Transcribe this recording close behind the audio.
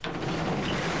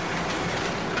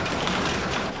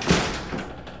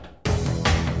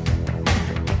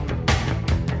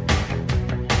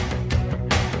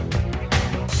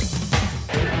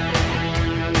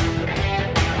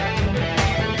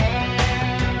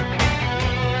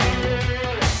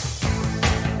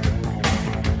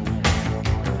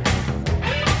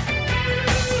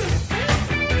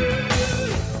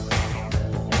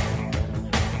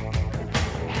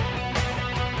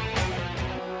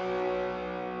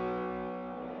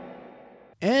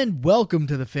And welcome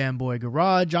to the Fanboy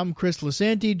Garage. I'm Chris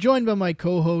Lasanti, joined by my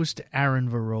co-host, Aaron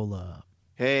Varola.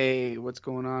 Hey, what's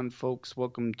going on, folks?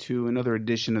 Welcome to another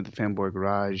edition of the Fanboy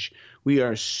Garage. We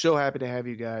are so happy to have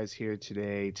you guys here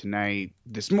today, tonight,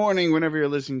 this morning, whenever you're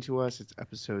listening to us. It's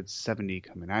episode 70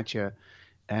 coming at you.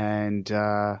 And,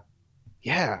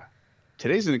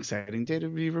 today's an exciting day to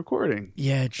be recording.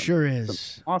 Yeah, it sure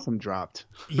is. Awesome dropped.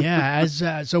 Yeah,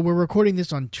 so we're recording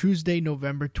this on Tuesday,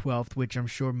 November 12th, which I'm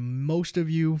sure most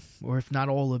of you, or if not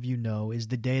all of you know, is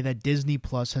the day that Disney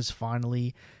Plus has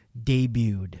finally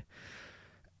debuted.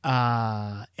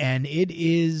 And it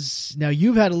is, now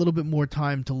you've had a little bit more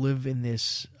time to live in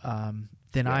this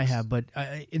than I have, but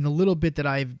in the little bit that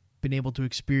I've been able to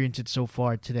experience it so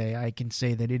far today, I can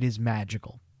say that it is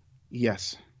magical.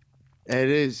 Yes, it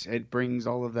is. It brings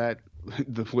all of that,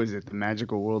 the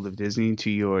magical world of Disney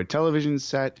to your television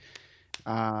set.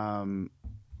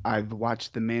 I've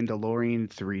watched The Mandalorian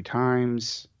 3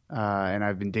 times, and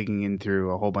I've been digging in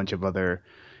through a whole bunch of other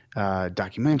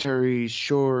documentaries,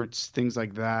 shorts, things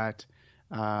like that.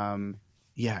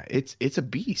 It's a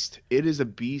beast. It is a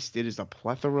beast. It is a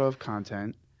plethora of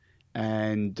content,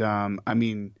 and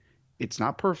it's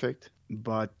not perfect,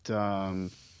 but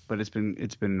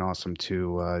it's been awesome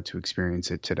to experience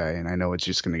it today, and I know it's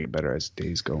just going to get better as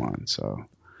days go on. So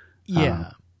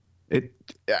yeah.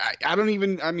 I don't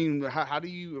even know how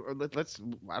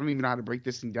to break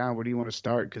this thing down. Where do you want to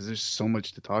start? Because there's so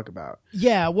much to talk about.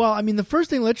 Yeah, well, the first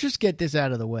thing, let's just get this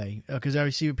out of the way, because I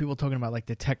see people talking about like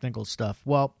the technical stuff.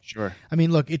 Well, sure.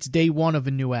 Look, it's day one of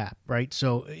a new app, right?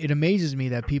 So it amazes me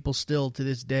that people still to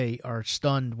this day are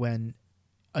stunned when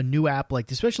a new app like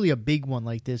this, especially a big one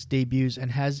like this, debuts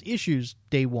and has issues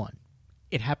day one.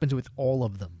 It happens with all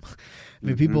of them.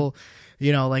 People,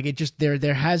 it just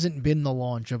there hasn't been the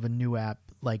launch of a new app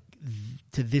like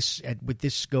with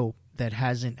this scope that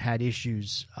hasn't had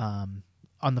issues on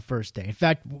the first day. In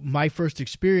fact, my first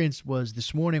experience was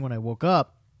this morning when I woke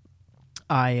up.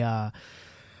 I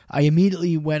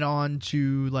immediately went on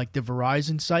to like the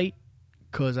Verizon site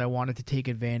because I wanted to take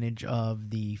advantage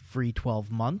of the free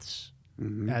 12 months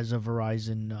as a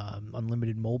Verizon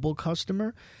unlimited mobile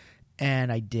customer.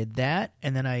 And I did that,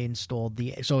 and then I installed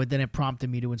then it prompted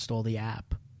me to install the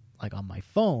app, like on my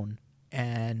phone.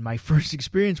 And my first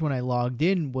experience when I logged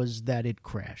in was that it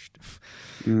crashed.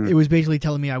 It was basically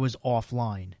telling me I was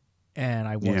offline, and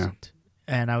I wasn't.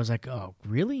 Yeah. And I was like, oh,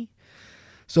 really?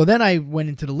 So then I went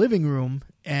into the living room,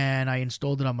 and I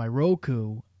installed it on my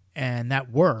Roku, and that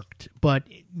worked. But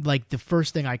like the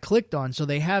first thing I clicked on, so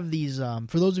they have these,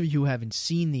 for those of you who haven't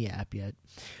seen the app yet,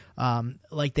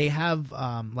 they have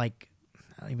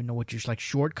I don't even know what like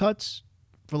shortcuts,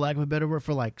 for lack of a better word,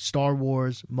 for like Star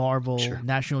Wars, Marvel, sure,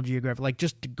 National Geographic, like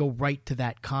just to go right to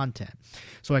that content.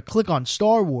 So I click on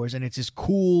Star Wars, and it's this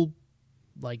cool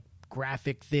like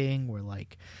graphic thing where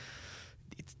like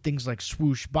it's things like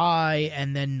swoosh by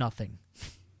and then nothing.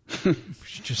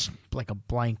 It's just like a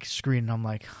blank screen, and I'm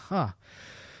like, huh.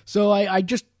 So I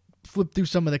just flipped through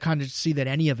some of the content to see that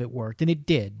any of it worked, and it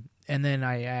did. And then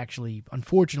I actually,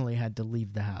 unfortunately, had to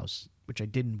leave the house, which I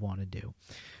didn't want to do.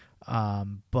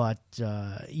 But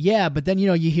then,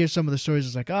 you hear some of the stories.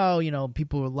 It's like, oh, a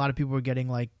lot of people are getting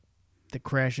like the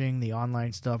crashing, the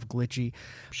online stuff, glitchy.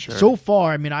 Sure. So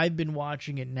far, I've been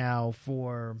watching it now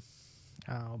for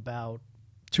about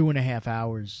 2.5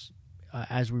 hours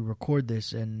as we record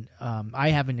this, and I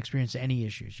haven't experienced any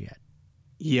issues yet.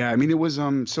 Yeah, it was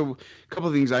so a couple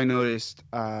of things I noticed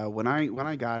when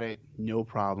I got it, no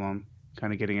problem,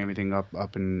 kind of getting everything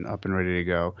up and ready to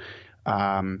go.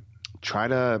 Try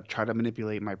to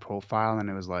manipulate my profile, and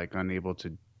it was like unable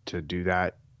to do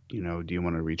that. Do you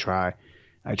want to retry?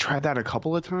 I tried that a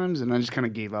couple of times, and I just kind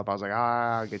of gave up. I was like,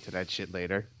 I'll get to that shit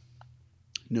later.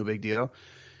 No big deal.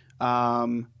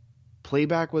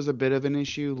 Playback was a bit of an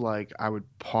issue. Like I would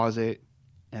pause it,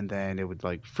 and then it would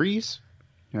like freeze.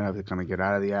 I have to kind of get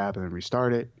out of the app and then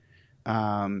restart it.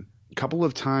 A couple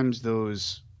of times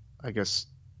those, I guess,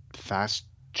 fast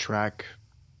track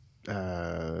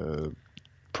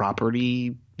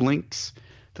property links,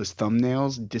 those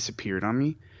thumbnails disappeared on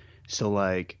me. So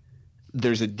like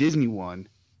there's a Disney one,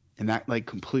 and that like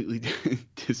completely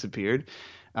disappeared.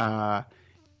 The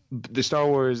Star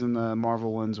Wars and the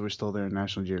Marvel ones were still there,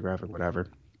 National Geographic, whatever.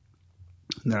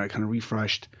 And then I kind of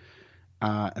refreshed,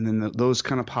 and then those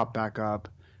kind of popped back up.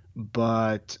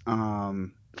 But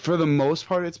for the most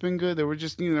part, it's been good. There were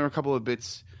just there were a couple of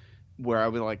bits where I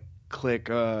would like click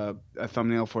a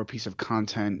thumbnail for a piece of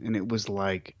content, and it was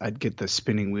like I'd get the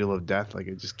spinning wheel of death. Like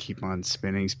it just keep on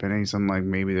spinning. So I'm like,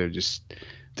 maybe their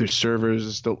servers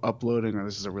are still uploading, or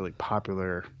this is a really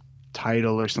popular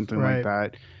title or something like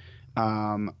that.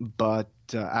 But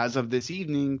as of this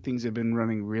evening, things have been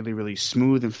running really, really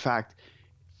smooth. In fact,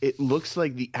 it looks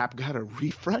like the app got a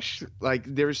refresh. Like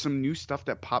there's some new stuff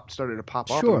that started to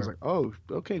pop up, and I was Sure. like, oh,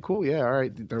 okay, cool, yeah, all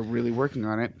right, they're really working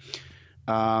on it.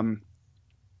 Um,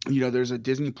 there's a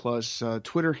Disney Plus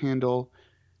Twitter handle.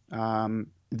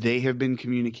 They have been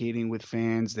communicating with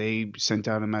fans. They sent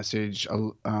out a message,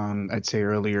 I'd say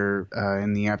earlier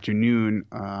in the afternoon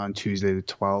on Tuesday the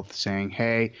 12th, saying,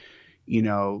 hey,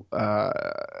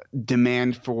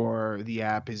 demand for the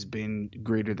app has been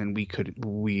greater than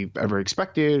we've ever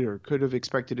expected or could have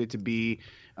expected it to be.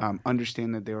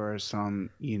 Understand that there are some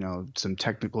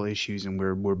technical issues, and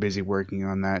we're busy working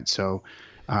on that. So,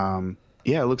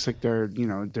 yeah, it looks like there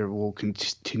will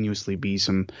continuously be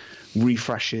some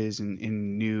refreshes and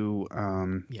new,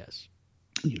 Yes.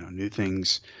 new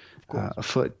things Course.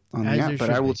 afoot on As the there app. But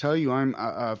I should will be. tell you, I'm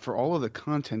for all of the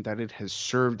content that it has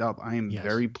served up, I am Yes.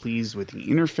 very pleased with the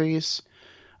interface.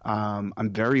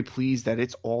 I'm very pleased that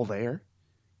it's all there.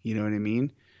 You know what I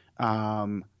mean?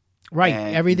 Right.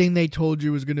 And Everything they told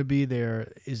you was going to be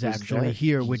there is was actually there.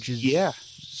 here, which is Yeah.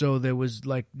 so there was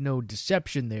like no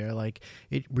deception there. Like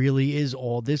it really is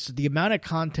all this. The amount of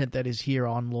content that is here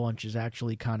on launch is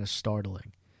actually kind of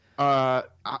startling.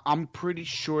 I'm pretty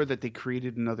sure that they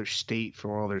created another state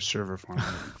for all their server farming.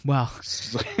 Well,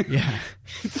 yeah.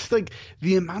 It's like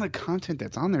the amount of content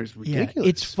that's on there is ridiculous. Yeah.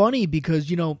 It's funny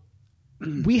because,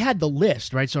 we had the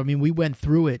list, right? So, I mean, we went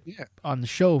through it Yeah. on the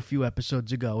show a few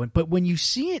episodes ago. But when you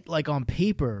see it like on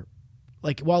paper,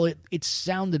 like while it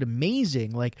sounded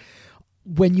amazing, like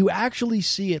when you actually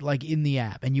see it like in the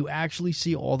app and you actually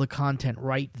see all the content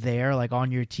right there, like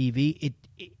on your TV,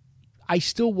 I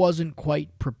still wasn't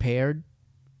quite prepared,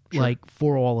 Sure. like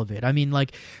for all of it. I mean,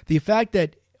 like the fact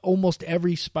that almost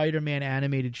every Spider-Man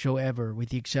animated show ever, with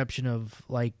the exception of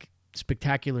like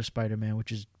Spectacular Spider-Man,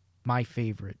 which is my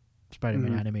favorite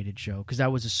Spider-Man animated show because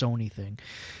that was a Sony thing,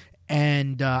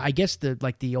 and I guess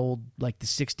the old the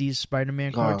 '60s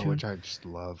Spider-Man cartoon, which I just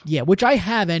love. yeah, which I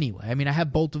have anyway. I mean, I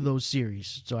have both of those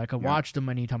series, so I can Yeah. watch them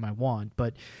anytime I want.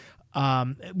 But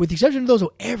with the exception of those,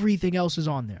 everything else is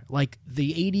on there. Like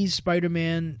the '80s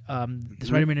Spider-Man, the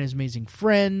Spider-Man and His Amazing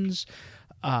Friends,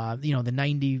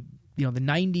 the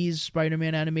 '90s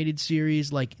Spider-Man animated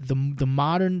series, like the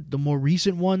modern, the more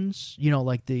recent ones,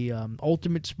 like the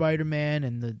Ultimate Spider-Man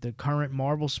and the current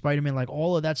Marvel Spider-Man, like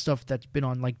all of that stuff that's been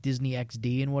on like Disney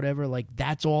XD and whatever, like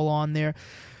that's all on there.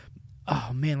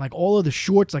 Oh man, like all of the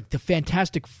shorts, like the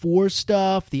Fantastic Four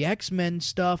stuff, the X-Men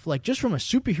stuff, like just from a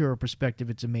superhero perspective,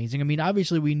 it's amazing. I mean,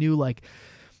 obviously we knew like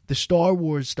the Star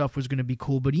Wars stuff was going to be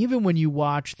cool, but even when you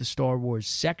watch the Star Wars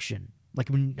section, like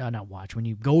when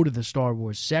you go to the Star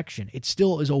Wars section, it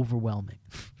still is overwhelming.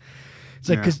 It's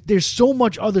like because there's so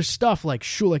much other stuff, like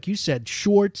like you said,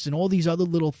 shorts and all these other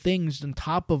little things on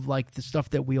top of like the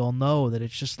stuff that we all know, that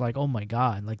it's just like, oh my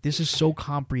god, like this is so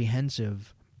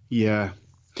comprehensive. Yeah.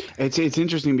 It's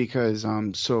interesting because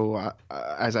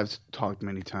as I've talked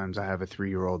many times, I have a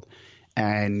 3-year-old,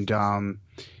 and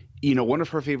one of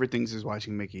her favorite things is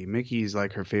watching Mickey. Mickey is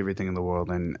like her favorite thing in the world,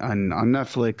 and on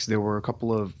Netflix there were a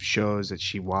couple of shows that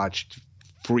she watched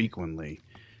frequently,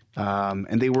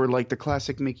 and they were like the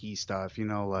classic Mickey stuff,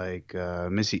 like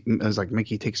it was like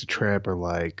Mickey Takes a Trip, or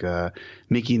like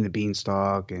Mickey and the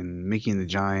Beanstalk and Mickey and the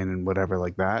Giant and whatever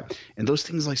like that. And those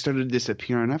things like started to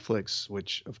disappear on Netflix,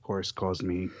 which of course caused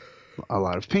me a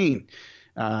lot of pain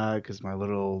because my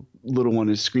little one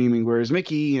is screaming, "Where's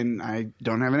Mickey?" And I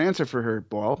don't have an answer for her.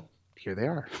 Well, here they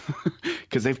are,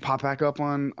 because they've popped back up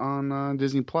on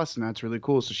Disney Plus, and that's really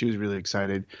cool. So she was really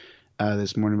excited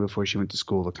this morning before she went to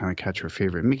school to kind of catch her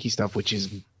favorite Mickey stuff, which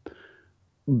is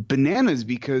bananas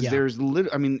because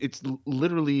it's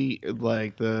literally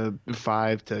like the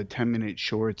 5 to 10 minute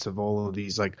shorts of all of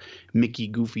these like Mickey,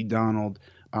 Goofy, Donald,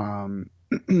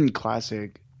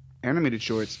 classic animated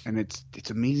shorts, and it's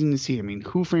amazing to see. I mean,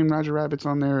 Who Framed Roger Rabbit's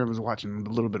on there. I was watching a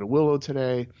little bit of Willow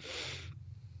today.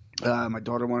 My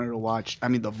daughter wanted to watch. I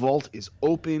mean, the vault is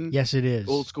open. Yes, it is.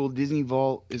 Old school Disney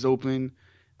vault is open,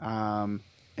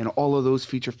 and all of those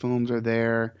feature films are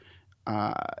there.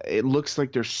 It looks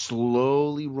like they're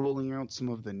slowly rolling out some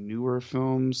of the newer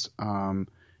films.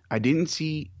 I didn't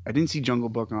see Jungle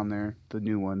Book on there, the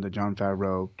new one, the Jon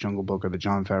Favreau Jungle Book, or the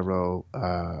Jon Favreau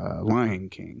Lion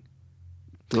King.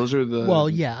 Those are the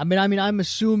I mean, I'm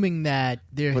assuming that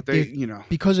they're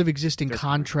because of existing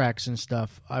contracts and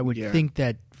stuff. I would think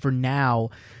that for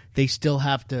now, they still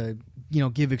have to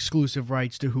give exclusive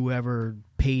rights to whoever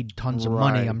paid tons of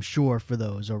money. I'm sure for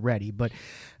those already, but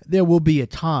there will be a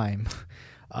time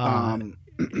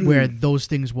where those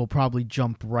things will probably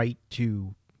jump right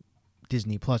to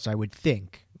Disney Plus. I would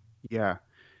think. Yeah.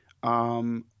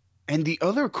 And the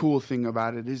other cool thing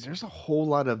about it is there's a whole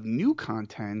lot of new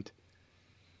content,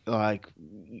 like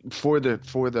for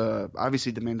the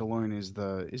obviously the Mandalorian is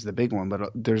the big one,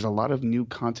 but there's a lot of new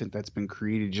content that's been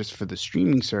created just for the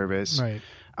streaming service. Right.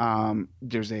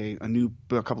 There's a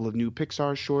couple of new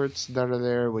Pixar shorts that are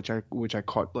there, which I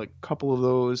caught like a couple of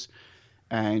those,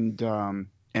 and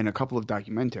a couple of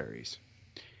documentaries,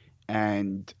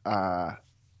 and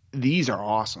these are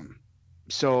awesome.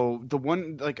 So the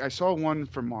one, like, I saw one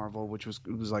for Marvel, which was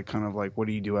like kind of like, what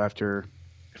do you do after?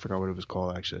 I forgot what it was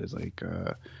called actually. It's like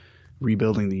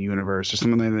rebuilding the universe or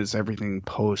something like that. It's everything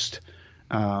post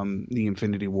the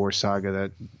Infinity War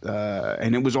saga,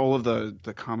 and it was all of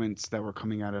the comments that were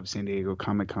coming out of San Diego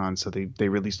Comic-Con. So they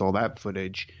released all that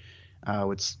footage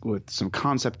with some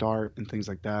concept art and things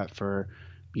like that for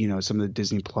some of the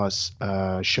Disney Plus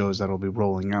shows that'll be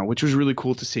rolling out, which was really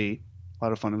cool to see. A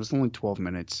lot of fun. It was only 12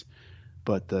 minutes.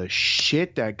 But the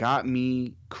shit that got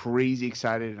me crazy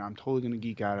excited, and I'm totally going to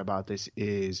geek out about this,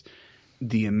 is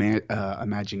the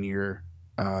Imagineer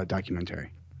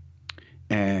documentary.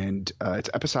 And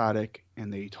it's episodic,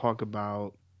 and they talk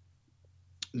about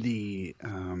the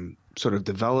sort of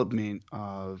development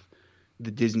of the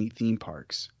Disney theme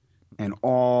parks and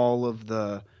all of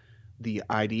the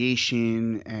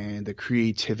ideation and the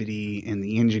creativity and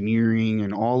the engineering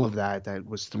and all of that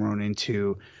was thrown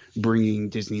into bringing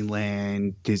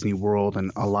Disneyland, Disney World, and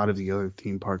a lot of the other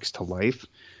theme parks to life.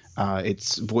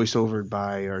 It's voiceovered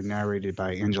by or narrated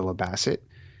by Angela Bassett,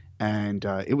 and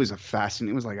it was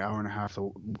it was like hour and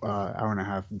a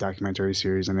half documentary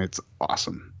series, and it's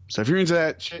awesome. So if you're into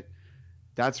that shit,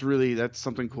 that's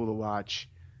something cool to watch.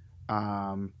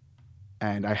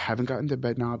 And I haven't gotten to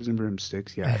Bed Knobs and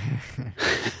Broomsticks yet.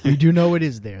 We do know it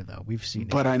is there, though. We've seen it.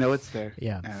 But I know it's there.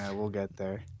 Yeah. And I will get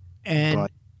there. And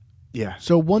yeah.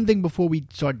 So one thing before we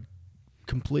start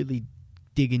completely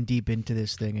digging deep into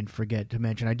this thing and forget to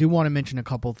mention, I do want to mention a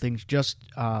couple of things just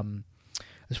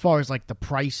as far as like the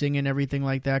pricing and everything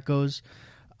like that goes,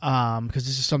 because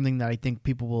this is something that I think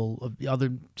people will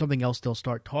something else they'll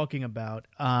start talking about.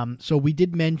 So we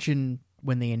did mention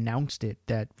when they announced it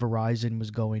that Verizon was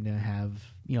going to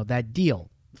have that deal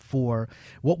for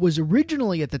what was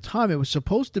originally at the time, it was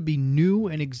supposed to be new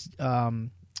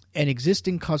and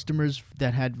existing customers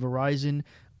that had Verizon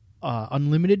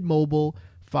unlimited mobile,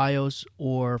 Fios,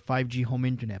 or 5G home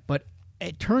internet. But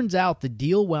it turns out the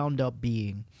deal wound up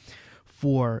being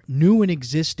for new and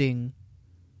existing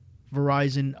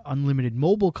Verizon unlimited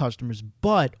mobile customers,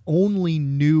 but only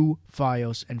new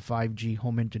Fios and 5G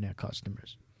home internet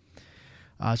customers.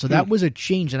 So that was a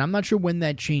change, and I'm not sure when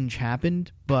that change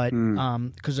happened, but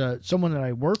because someone that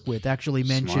I work with actually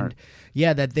mentioned,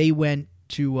 that they went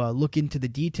to look into the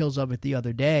details of it the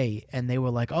other day, and they were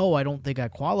like, "Oh, I don't think I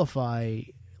qualify.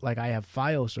 Like, I have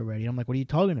Fios already." I'm like, "What are you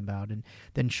talking about?" And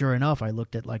then, sure enough, I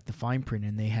looked at like the fine print,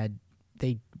 and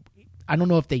I don't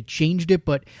know if they changed it,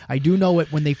 but I do know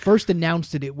it when they first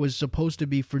announced it. It was supposed to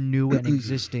be for new and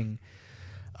existing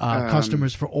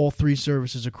customers for all three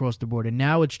services across the board, and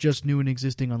now it's just new and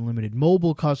existing unlimited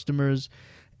mobile customers,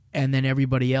 and then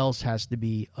everybody else has to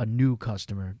be a new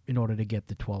customer in order to get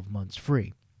the 12 months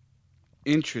free.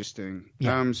 Interesting.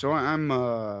 Yeah. So I'm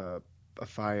a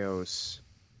Fios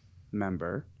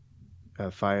member, a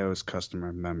Fios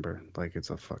customer member, like it's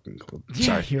a fucking club.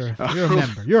 Yeah, Sorry. you're a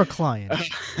member. You're a client.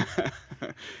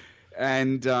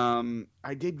 And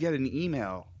I did get an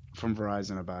email from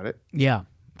Verizon about it. Yeah.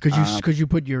 Because you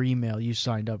put your email, you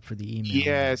signed up for the email.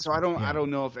 Yeah, so I don't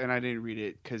know if, and I didn't read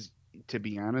it because, to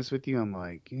be honest with you, I'm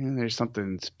like, there's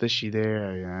something fishy there.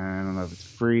 I don't know if it's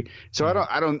free, so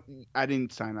I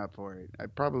didn't sign up for it. I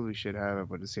probably should have. I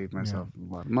would have saved myself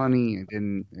a lot of money. I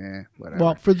didn't. Whatever.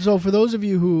 Well, for those of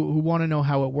you who want to know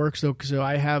how it works, though, so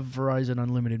I have Verizon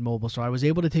Unlimited Mobile, so I was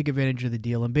able to take advantage of the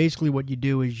deal. And basically, what you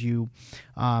do is you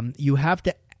have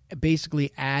to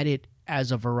basically add it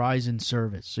as a Verizon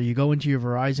service. So you go into your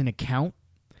Verizon account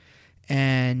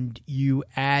and you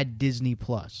add Disney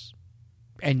Plus.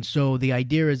 And so the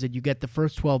idea is that you get the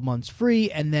first 12 months free,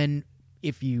 and then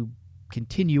if you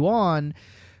continue on,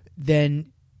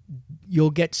 then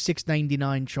you'll get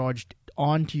 $6.99 charged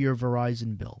onto your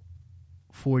Verizon bill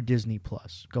for Disney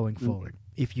Plus going forward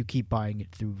if you keep buying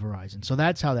it through Verizon. So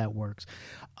that's how that works.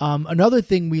 Another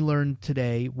thing we learned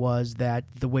today was that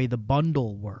the way the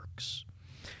bundle works.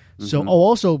 So,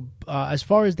 also, as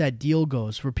far as that deal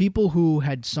goes, for people who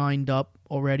had signed up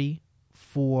already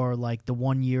for like the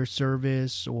 1-year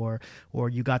service, or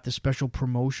you got the special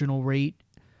promotional rate,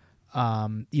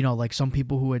 like some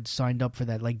people who had signed up for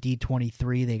that like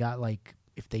D23, they got like,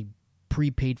 if they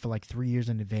prepaid for like 3 years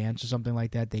in advance or something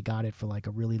like that. They got it for like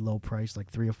a really low price, like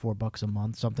 $3 or $4 a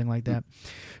month, something like that.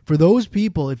 For those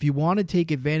people, if you want to take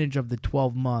advantage of the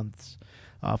 12 months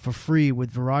for free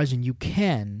with Verizon, you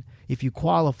can if you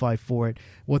qualify for it.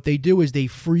 What they do is they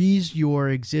freeze your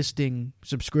existing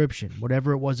subscription,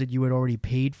 whatever it was that you had already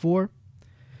paid for,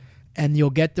 and you'll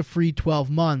get the free 12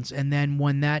 months. And then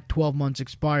when that 12 months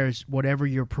expires, whatever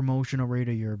your promotional rate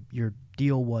or your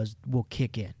deal was will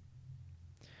kick in.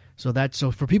 So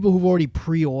for people who've already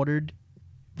pre-ordered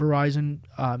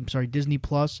Disney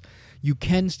Plus, you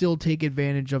can still take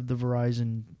advantage of the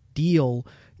Verizon deal.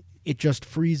 It just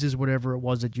freezes whatever it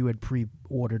was that you had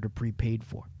pre-ordered or prepaid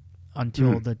for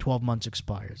until the 12 months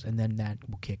expires, and then that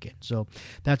will kick in. So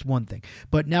that's one thing.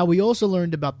 But now we also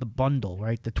learned about the bundle,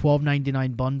 right? The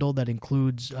 $12.99 bundle that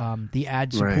includes the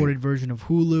ad-supported version of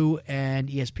Hulu and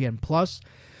ESPN Plus.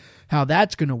 How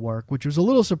that's going to work, which was a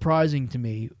little surprising to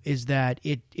me, is that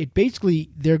it basically,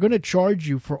 they're going to charge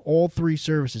you for all three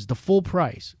services, the full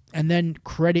price, and then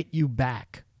credit you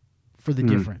back for the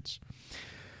difference.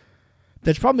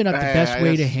 That's probably not the best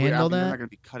way to handle that. You're not going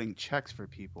to be cutting checks for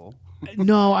people.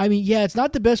 No, I mean, yeah, it's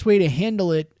not the best way to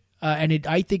handle it, and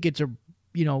I think it's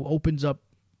opens up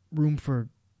room for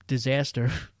disaster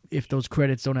if those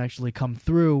credits don't actually come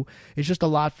through. It's just a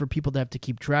lot for people to have to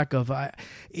keep track of.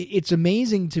 It's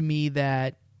amazing to me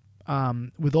that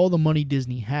with all the money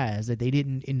Disney has, that they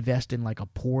didn't invest in like a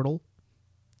portal.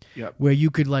 Yep. Where you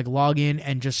could like log in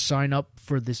and just sign up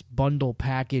for this bundle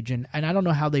package, and I don't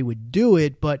know how they would do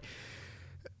it, but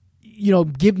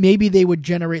maybe they would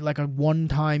generate like a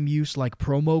one-time use like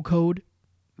promo code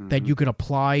that you could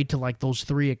apply to like those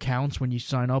three accounts when you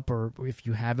sign up, or if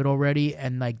you have it already,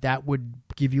 and like that would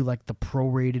give you like the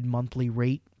prorated monthly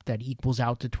rate that equals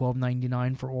out to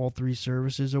 $12.99 for all three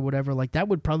services or whatever. Like that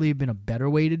would probably have been a better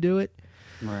way to do it.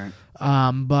 Right.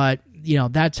 But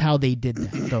that's how they did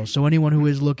that though. So anyone who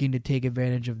is looking to take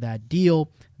advantage of that deal,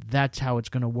 that's how it's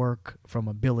going to work from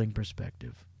a billing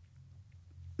perspective.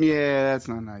 Yeah, that's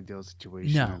not an ideal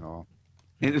situation No. at all.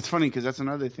 And it's funny because that's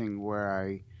another thing where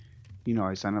I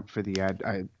signed up for the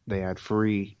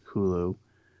ad-free Hulu,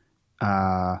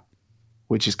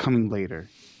 which is coming later,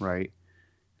 right?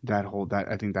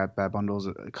 I think that bundle's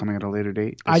coming at a later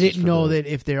date. I didn't know that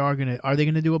if they are they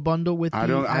gonna do a bundle with the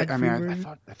ad-free version?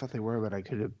 I thought they were, but I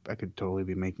could totally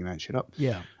be making that shit up.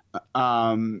 Yeah.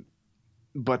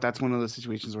 But that's one of those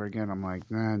situations where again I'm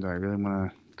like, man, do I really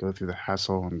want to go through the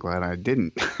hassle? I'm glad I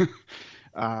didn't,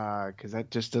 because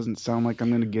that just doesn't sound like I'm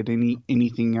going to get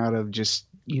anything out of just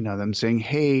them saying,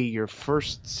 hey, your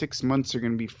first 6 months are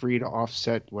going to be free to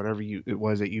offset whatever it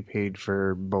was that you paid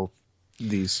for both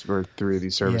these or three of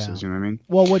these services. Yeah. You know what I mean?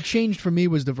 Well, what changed for me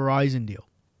was the Verizon deal,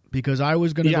 because I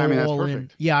was going to go all in.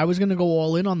 Yeah, I was going to go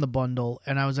all in on the bundle,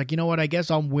 and I was like, you know what? I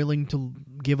guess I'm willing to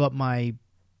give up my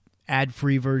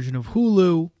ad-free version of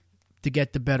Hulu to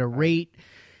get the better rate.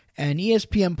 And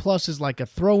ESPN Plus is like a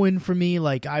throw-in for me.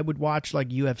 Like I would watch like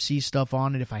UFC stuff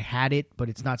on it if I had it, but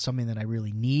it's not something that I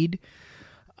really need.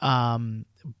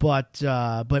 But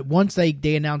once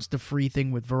they announced the free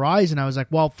thing with Verizon, I was like,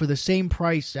 well, for the same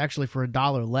price, actually for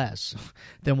 $1 less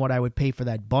than what I would pay for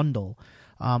that bundle,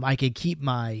 I could keep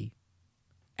my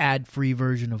ad-free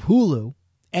version of Hulu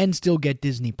and still get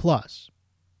Disney Plus.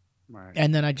 Right.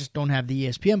 And then I just don't have the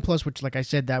ESPN Plus, which, like I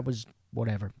said, that was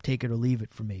whatever, take it or leave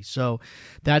it for me. So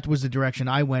that was the direction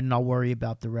I went, and I'll worry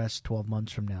about the rest 12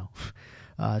 months from now.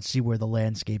 See where the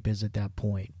landscape is at that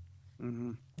point.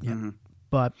 Mm-hmm. Yeah. Mm-hmm.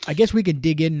 But I guess we can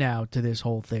dig in now to this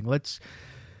whole thing.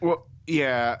 Well,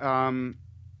 yeah.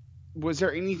 Was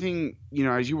there anything,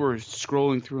 as you were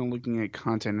scrolling through and looking at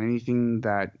content, anything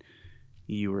that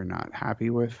you were not happy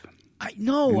with? I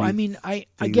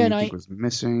was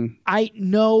missing. I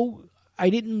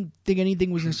didn't think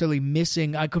anything was necessarily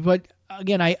missing. But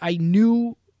again, I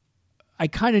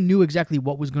kind of knew exactly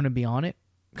what was going to be on it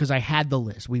because I had the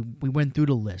list. We went through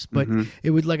the list, but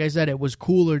it was, like I said, it was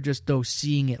cooler just though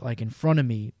seeing it like in front of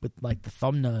me with like the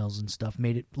thumbnails and stuff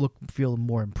made it feel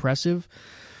more impressive.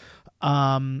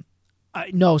 I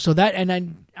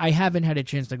haven't had a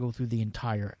chance to go through the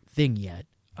entire thing yet.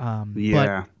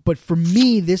 But for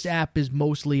me, this app is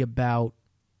mostly about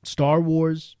Star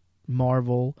Wars,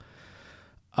 Marvel,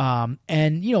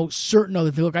 and certain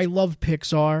other things. Look, I love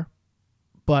Pixar,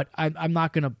 but I'm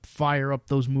not going to fire up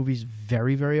those movies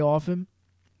very, very often.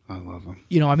 I love them.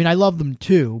 I love them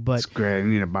too, but it's great. I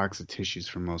need a box of tissues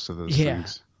for most of those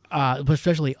things.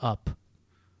 Especially Up.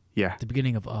 Yeah, the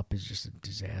beginning of Up is just a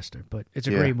disaster, but it's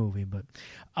a great movie. But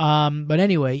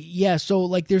anyway, yeah. So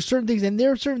like, there's certain things, and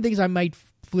there are certain things I might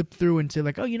flip through and say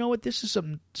like, oh, you know what, this is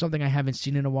something I haven't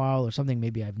seen in a while, or something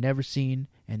maybe I've never seen,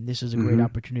 and this is a great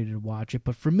opportunity to watch it.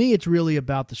 But for me, it's really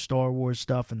about the Star Wars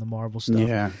stuff and the Marvel stuff.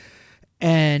 Yeah.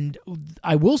 And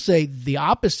I will say the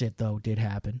opposite, though, did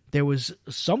happen. There was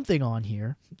something on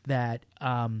here that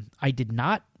I did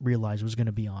not realize was going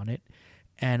to be on it,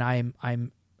 and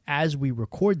I'm as we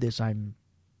record this, I'm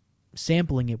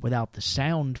sampling it without the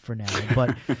sound for now.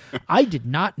 But I did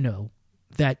not know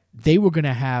that they were going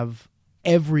to have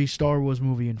every Star Wars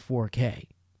movie in 4K.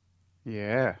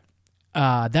 Yeah.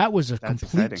 That was a complete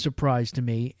exciting. surprise to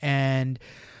me, and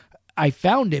I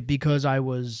found it because I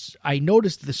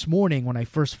noticed this morning when I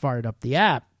first fired up the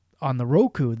app on the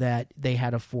Roku that they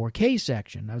had a 4K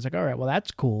section. I was like, all right, well,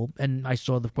 that's cool. And I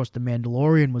saw, of course, The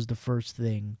Mandalorian was the first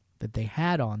thing that they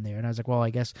had on there. And I was like, well,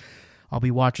 I guess I'll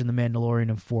be watching The Mandalorian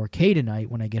in 4K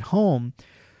tonight when I get home.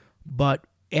 But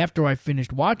after I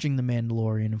finished watching The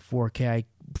Mandalorian in 4K, I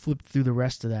flipped through the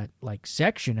rest of that like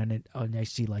section, and I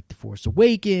see like The Force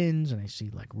Awakens, and I see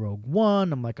like Rogue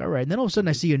One. I'm like, all right. And then all of a sudden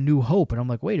I see A New Hope, and I'm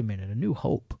like, wait a minute, A New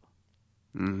Hope?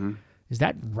 Mm-hmm. Is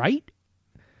that right?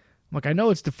 I'm like, I know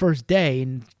it's the first day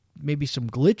and maybe some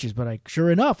glitches, but sure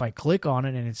enough, I click on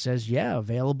it and it says, yeah,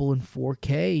 available in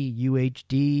 4K,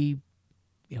 UHD,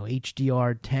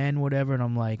 HDR10, whatever. And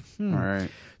I'm like, All right.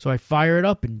 So I fire it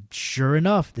up, and sure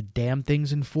enough, the damn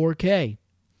thing's in 4K.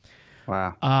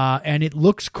 Wow. And it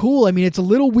looks cool. I mean, it's a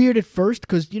little weird at first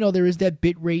because, there is that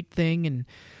bit rate thing. And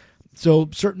so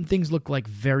certain things look like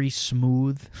very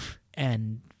smooth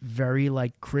and very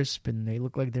like crisp, and they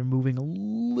look like they're moving a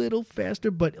little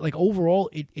faster. But like overall,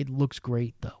 it looks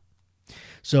great though.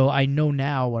 So I know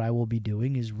now what I will be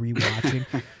doing is rewatching,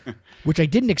 which I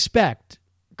didn't expect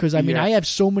because, I mean, I have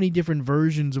so many different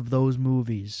versions of those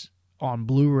movies on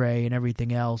Blu-ray and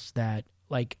everything else that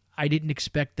like I didn't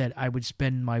expect that I would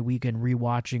spend my weekend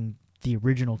rewatching the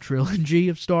original trilogy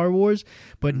of Star Wars.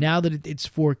 But now that it's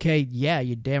 4K, yeah,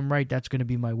 you're damn right, that's going to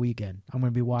be my weekend. I'm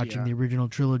going to be watching the original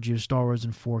trilogy of Star Wars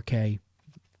in 4K.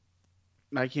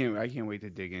 I can't wait to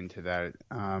dig into that.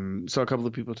 Saw a couple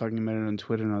of people talking about it on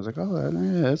Twitter, and I was like, oh,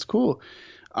 yeah, that's cool.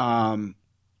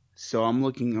 So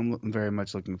I'm very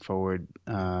much looking forward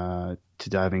to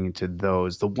diving into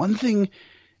those. The one thing,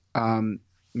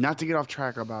 not to get off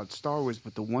track about Star Wars,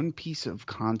 but the one piece of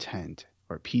content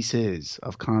or pieces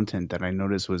of content that I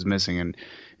noticed was missing, and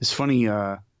it's funny.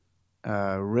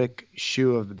 Rick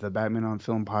Shu of the Batman on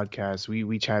Film podcast,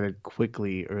 we chatted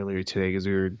quickly earlier today because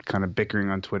we were kind of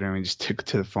bickering on Twitter, and we just took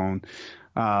to the phone.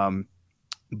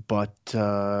 But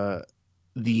the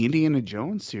Indiana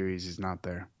Jones series is not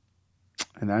there,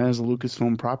 and that is a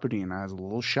Lucasfilm property, and I was a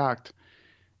little shocked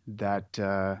that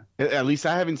at least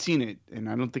I haven't seen it, and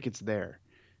I don't think it's there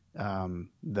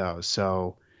though.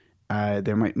 So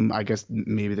there might, I guess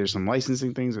maybe there's some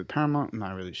licensing things with Paramount. I'm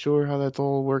not really sure how that's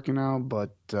all working out,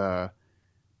 but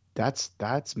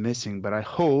that's missing. But I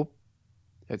hope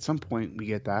at some point we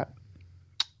get that,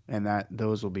 and that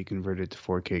those will be converted to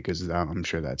 4K because I'm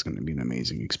sure that's going to be an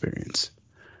amazing experience.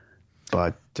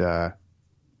 But yeah,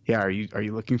 are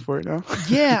you looking for it now?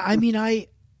 Yeah, I mean,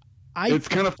 it's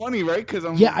kind of funny, right? Because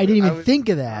I didn't even think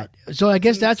of that. So I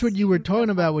guess that's what you were talking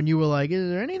about when you were like, "Is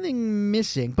there anything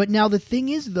missing?" But now the thing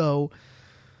is, though,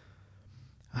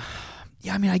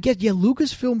 yeah, I mean, I guess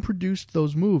Lucasfilm produced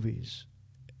those movies,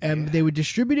 and they were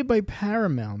distributed by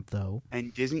Paramount, though.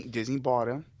 And Disney bought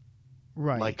them,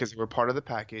 right? Like because they were part of the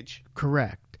package.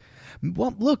 Correct.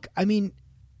 Well, look, I mean,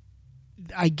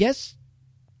 I guess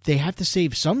they have to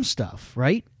save some stuff,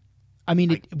 right? I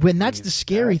mean, when that's the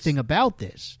scary thing about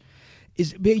this.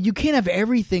 Is you can't have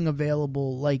everything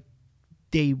available like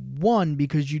day one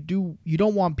because you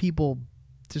don't want people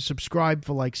to subscribe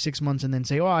for like 6 months and then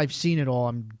say, oh, I've seen it all,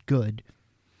 I'm good.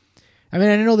 I mean,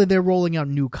 I know that they're rolling out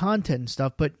new content and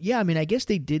stuff, but yeah, I mean, I guess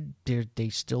they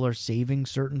still are saving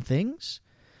certain things.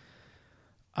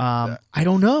 I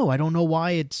don't know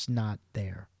why it's not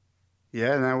there.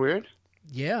 Yeah, isn't that weird?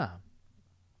 Yeah,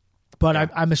 but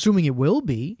I'm assuming it will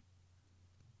be.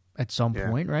 At some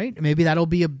point, right? Maybe that'll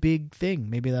be a big thing.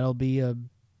 Maybe that'll be I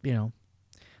don't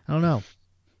know.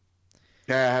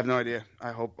 Yeah, I have no idea.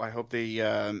 I hope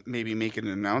they maybe make an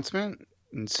announcement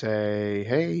and say,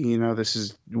 hey,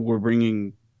 we're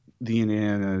bringing the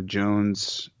Indiana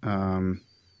Jones,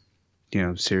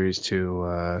 series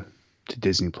to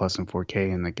Disney Plus and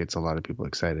 4K, and that gets a lot of people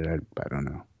excited. I don't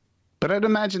know, but I'd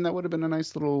imagine that would have been a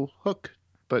nice little hook,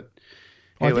 but.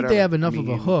 Well, I think they have enough of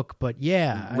a hook, but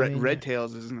yeah. Red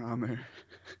Tails isn't on there.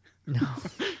 No.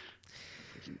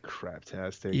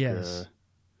 Craptastic. Yes.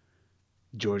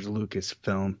 George Lucas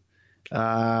film.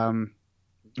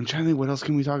 I'm trying to think what else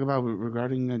can we talk about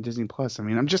regarding Disney Plus. I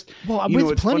mean, I'm just, Well, it's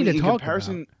there's plenty funny to in talk about.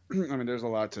 comparison. I mean, there is a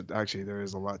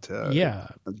lot to Yeah.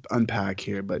 unpack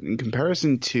here, but in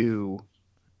comparison to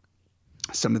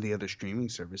some of the other streaming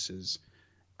services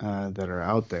that are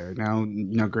out there now,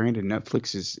 granted,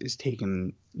 Netflix is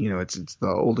taking, it's the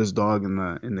oldest dog in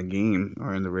the game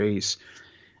or in the race.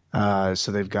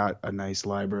 So they've got a nice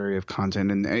library of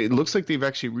content, and it looks like they've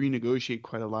actually renegotiated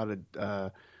quite a lot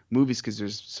of movies because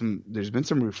there's been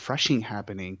some refreshing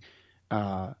happening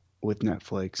with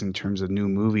Netflix in terms of new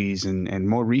movies and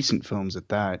more recent films at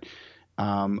that.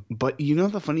 But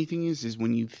the funny thing is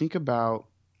when you think about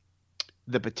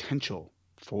the potential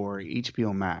for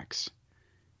HBO Max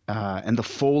and the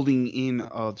folding in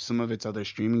of some of its other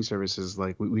streaming services,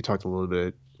 like we talked a little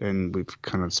bit, and we've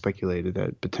kind of speculated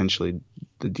that potentially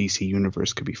the DC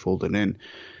universe could be folded in.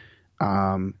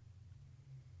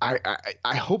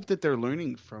 I hope that they're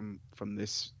learning from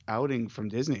this outing from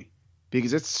Disney,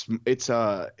 because it's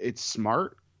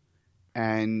smart,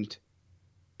 and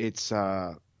it's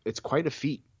quite a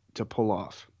feat to pull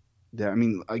off. I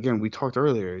mean, again, we talked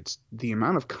earlier, it's the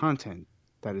amount of content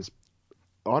that is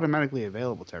automatically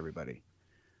available to everybody.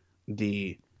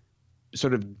 The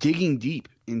sort of digging deep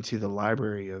into the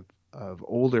library of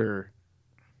older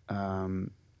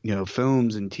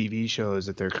films and TV shows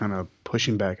that they're kind of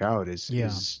pushing back out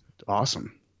is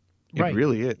awesome. It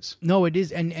really is. No, it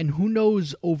is. And who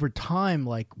knows over time,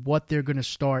 like what they're going to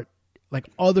start, like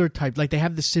other types, like they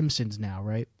have The Simpsons now,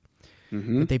 right?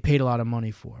 Mm-hmm. That they paid a lot of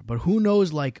money for. But who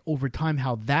knows, like over time,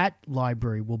 how that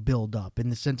library will build up in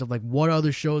the sense of like what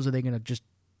other shows are they going to just,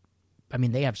 I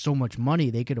mean, they have so much money,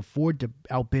 they could afford to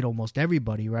outbid almost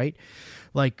everybody, right?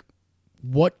 Like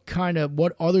what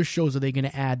other shows are they going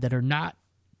to add that are not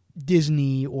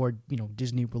Disney or,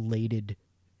 Disney related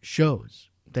shows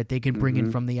that they can bring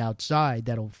in from the outside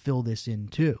that'll fill this in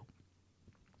too?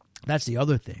 That's the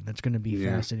other thing that's going to be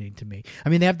fascinating to me. I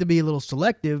mean, they have to be a little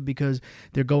selective because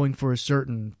they're going for a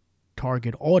certain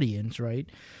target audience, right?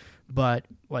 But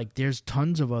like, there's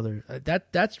tons of other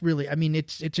that's really, I mean,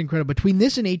 it's incredible between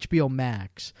this and HBO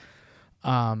Max.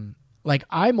 Like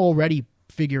I'm already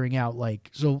figuring out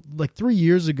like 3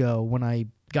 years ago when I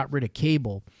got rid of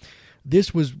cable,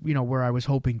 this was, where I was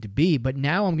hoping to be. But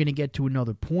now I'm going to get to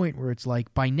another point where it's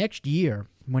like by next year,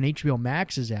 when HBO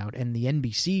Max is out and the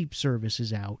NBC service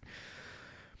is out,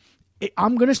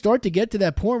 I'm going to start to get to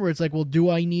that point where it's like, well, do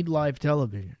I need live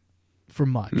television for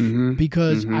much?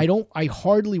 Because I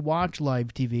hardly watch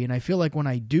live TV. And I feel like when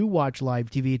I do watch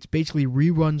live TV, it's basically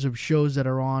reruns of shows that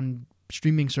are on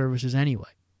streaming services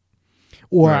anyway.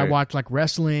 Or I watch like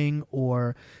wrestling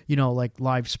or, like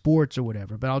live sports or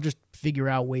whatever. But I'll just figure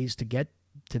out ways to get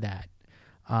to that.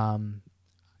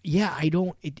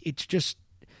 It's just,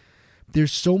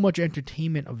 there's so much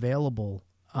entertainment available.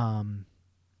 I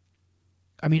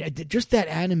mean, just that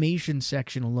animation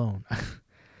section alone.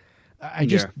 I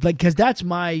just like, because that's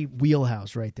my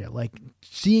wheelhouse right there. Like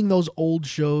seeing those old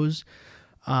shows,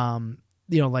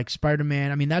 like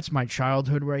Spider-Man. I mean, that's my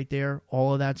childhood right there.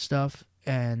 All of that stuff.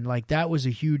 And like that was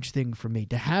a huge thing for me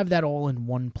to have that all in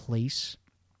one place,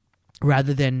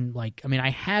 rather than like, I mean, I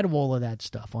had all of that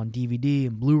stuff on DVD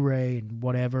and Blu-ray and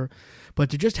whatever, but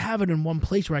to just have it in one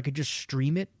place where I could just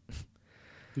stream it.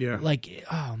 Yeah. Like,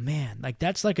 oh man, like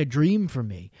that's like a dream for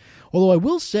me. Although I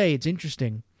will say it's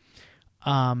interesting.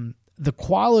 The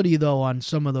quality though on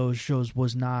some of those shows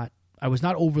I was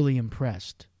not overly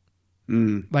impressed.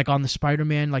 Like on the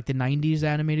Spider-Man, like the 90s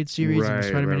animated series and the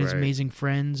Spider-Man and His Amazing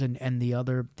Friends and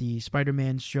the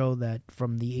Spider-Man show that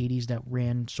from the 80s that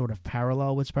ran sort of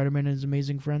parallel with Spider-Man and His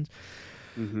Amazing Friends.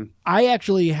 I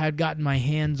actually had gotten my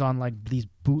hands on like these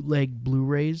bootleg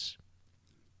Blu-rays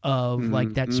of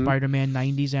like that Spider-Man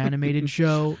 90s animated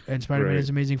show and Spider-Man and His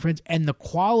Amazing Friends, and the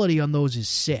quality on those is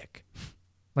sick.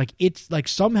 Like it's like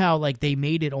somehow like they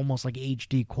made it almost like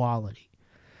HD quality.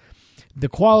 The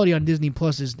quality on Disney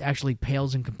Plus is actually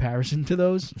pales in comparison to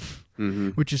those,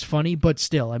 which is funny, but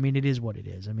still, I mean, it is what it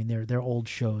is. I mean, they're old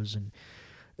shows and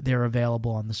they're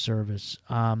available on the service.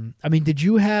 I mean, did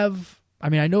you have? I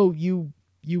mean, I know you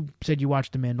said you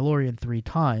watched The Mandalorian 3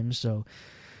 times, so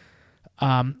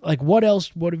like what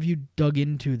else? What have you dug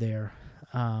into there?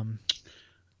 So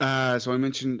I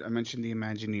mentioned the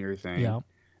Imagineer thing. Yeah.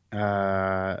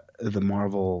 The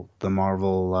Marvel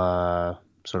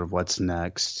sort of what's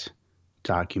next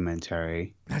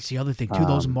documentary. That's the other thing too.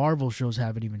 Those Marvel shows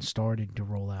haven't even started to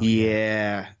roll out.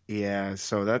 Yeah.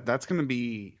 So that's gonna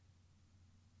be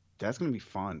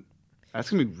fun. That's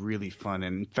gonna be really fun.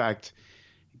 And in fact,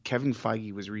 Kevin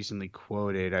Feige was recently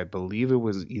quoted, I believe it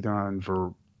was either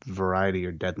on Variety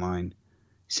or Deadline,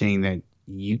 saying that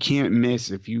you can't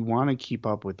miss if you want to keep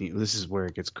up with this is where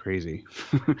it gets crazy.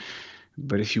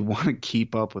 But if you want to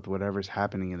keep up with whatever's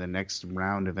happening in the next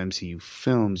round of MCU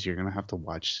films, you're gonna have to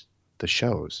watch the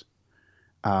shows.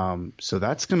 So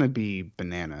that's gonna be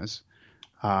bananas.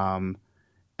 Um,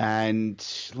 and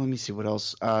let me see what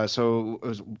else. So I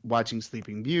was watching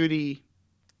Sleeping Beauty.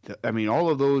 I mean, all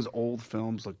of those old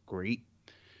films look great.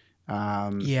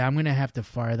 Yeah, I'm gonna have to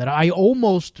fire that. I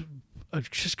almost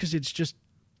just because it's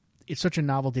such a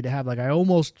novelty to have. Like I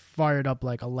almost fired up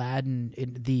like Aladdin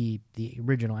in the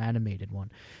original animated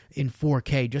one in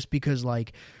 4K just because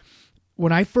like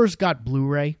when I first got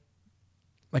Blu-ray,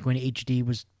 like when HD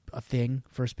was a thing,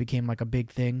 first became like a big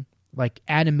thing. Like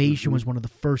animation was one of the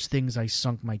first things I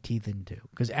sunk my teeth into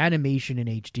because animation in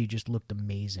HD just looked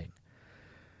amazing.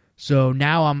 So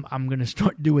now I'm going to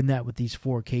start doing that with these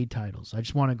 4K titles. I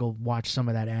just want to go watch some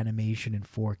of that animation in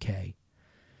 4K.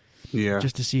 Yeah.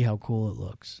 Just to see how cool it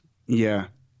looks. Yeah.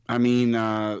 I mean,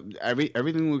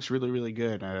 everything looks really, really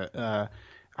good. I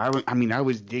mean, I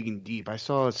was digging deep. I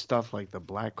saw stuff like The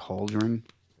Black Cauldron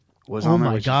was on there.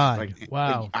 Oh my God. Like,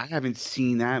 wow. I haven't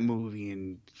seen that movie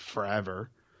in forever.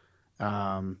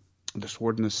 The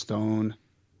Sword in the Stone.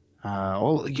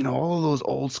 All of those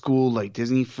old school like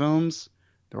Disney films.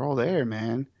 They're all there,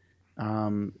 man.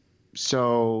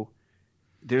 So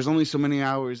there's only so many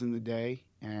hours in the day,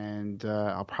 and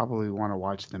I'll probably want to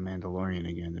watch The Mandalorian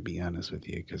again, to be honest with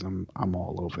you, because I'm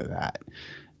all over that.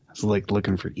 It's like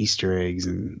looking for Easter eggs,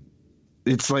 and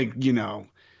it's like,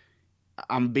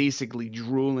 I'm basically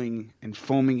drooling and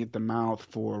foaming at the mouth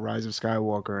for Rise of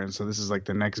Skywalker, and so this is like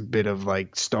the next bit of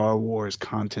like Star Wars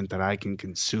content that I can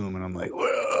consume, and I'm like,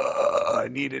 whoa, I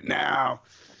need it now.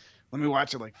 Let me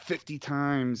watch it like 50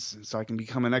 times so I can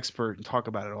become an expert and talk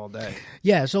about it all day.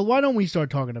 Yeah, so why don't we start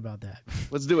talking about that?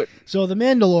 Let's do it. So The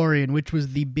Mandalorian, which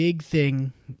was the big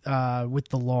thing with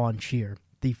the launch here.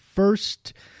 The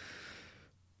first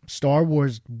Star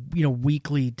Wars,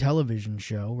 weekly television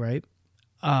show, right?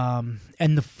 And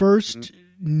the first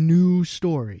new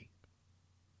story,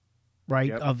 right?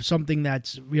 Yep. Of something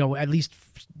that's, at least,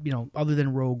 other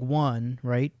than Rogue One,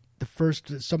 right? The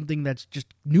first, something that's just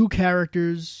new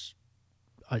characters,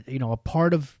 a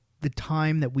part of the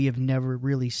time that we have never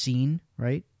really seen,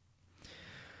 right?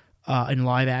 In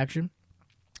live action.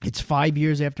 It's 5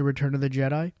 years after Return of the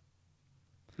Jedi.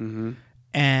 Mm-hmm.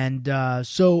 And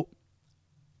so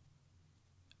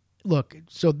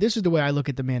this is the way I look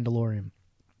at The Mandalorian.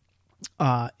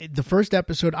 The first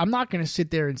episode, I'm not going to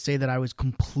sit there and say that I was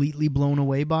completely blown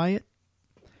away by it.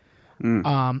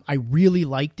 I really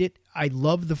liked it. I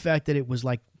love the fact that it was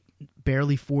like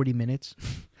barely 40 minutes,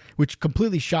 which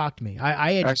completely shocked me.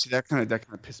 I had actually that kind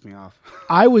of pissed me off.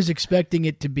 I was expecting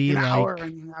it to be an like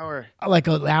hour, like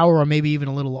an hour or maybe even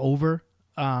a little over.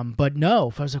 But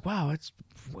no, I was like, wow, it's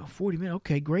 40 minutes.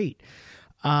 Okay, great.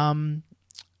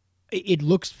 It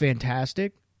looks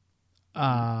fantastic.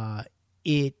 The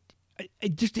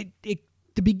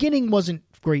beginning wasn't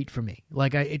great for me.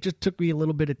 Like it just took me a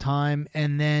little bit of time,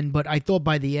 but I thought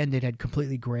by the end it had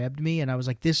completely grabbed me, and I was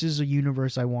like, this is a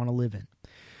universe I want to live in.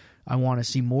 I want to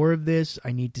see more of this.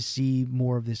 I need to see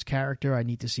more of this character. I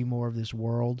need to see more of this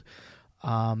world.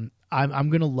 I'm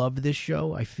gonna love this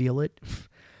show. I feel it.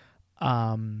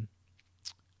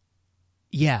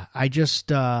 Yeah, I just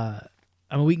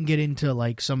we can get into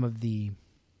like some of the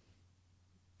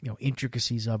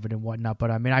intricacies of it and whatnot, but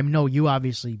I mean, I know you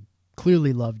obviously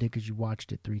clearly loved it because you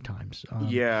watched it 3 times.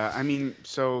 Yeah, I mean,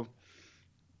 so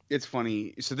it's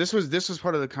funny. So this was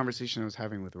part of the conversation I was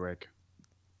having with Rick,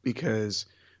 because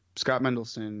Scott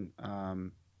Mendelson,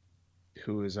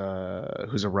 who's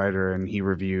a writer, and he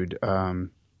reviewed the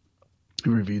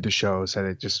show, said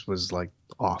it just was like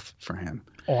off for him.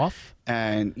 Off?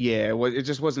 And yeah, it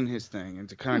just wasn't his thing. And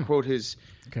to kind of quote his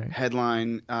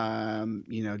headline,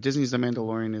 Disney's The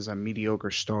Mandalorian is a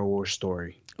mediocre Star Wars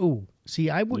story. Oh,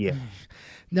 see, I would. Yeah.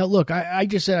 Now, look, I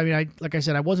just said, like I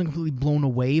said, I wasn't completely blown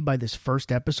away by this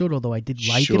first episode, although I did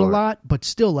like it a lot. But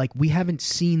still, like, we haven't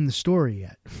seen the story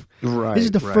yet. Right. This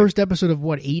is the first episode of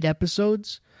 8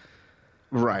 episodes?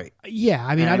 Right. Yeah,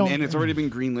 I mean, and it's already been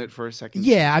greenlit for a second.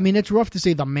 Yeah, I mean, it's rough to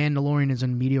say The Mandalorian is a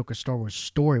mediocre Star Wars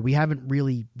story.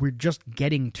 We're just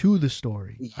getting to the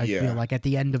story, I feel like, at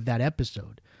the end of that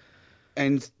episode.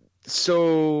 And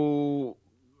so,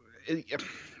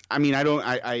 I mean, I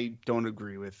don't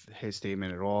agree with his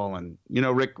statement at all. And,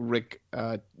 Rick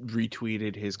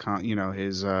retweeted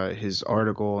his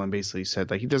article and basically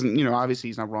said, like, he doesn't, obviously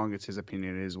he's not wrong. It's his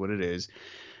opinion. It is what it is.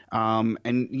 And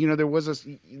there was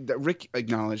Rick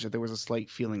acknowledged that there was a slight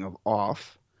feeling of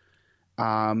off,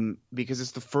 because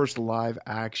it's the first live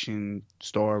action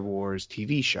Star Wars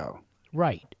TV show,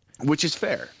 right? Which is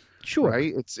fair. Sure.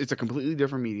 Right? It's a completely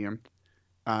different medium.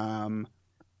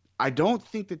 I don't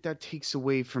think that takes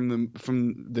away from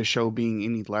the show being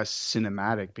any less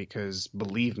cinematic, because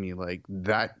believe me, like,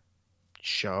 that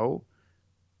show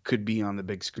could be on the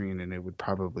big screen and it would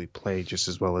probably play just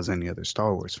as well as any other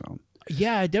Star Wars film.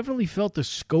 Yeah, I definitely felt the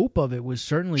scope of it was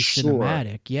certainly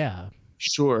cinematic. Yeah.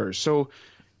 Sure. So,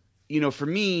 for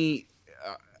me,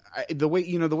 the way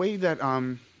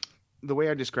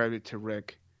I described it to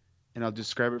Rick, and I'll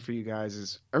describe it for you guys,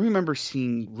 is I remember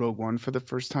seeing Rogue One for the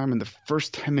first time, and the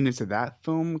first 10 minutes of that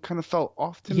film kind of felt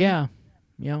off to me. Yeah.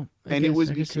 And it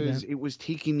was because it was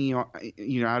taking me,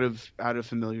 out of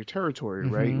familiar territory,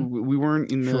 right? We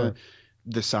weren't in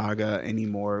the saga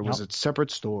anymore. It was a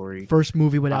separate story. First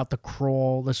movie without the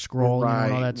scroll,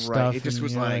 and all that stuff. It just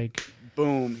was like,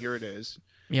 boom, here it is.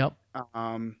 Yep.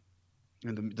 And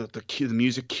the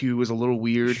music cue was a little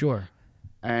weird. Sure.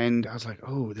 And I was like,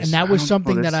 oh, this. And that was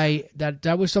something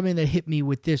that was something that hit me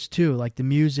with this too, like the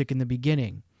music in the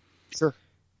beginning. Sure.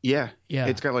 Yeah. Yeah.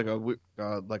 It's got like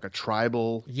a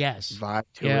tribal vibe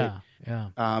to it.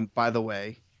 Yeah. By the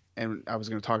way, and I was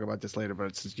going to talk about this later,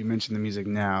 but since you mentioned the music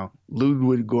now,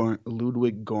 Ludwig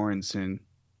Göransson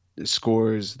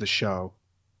scores the show,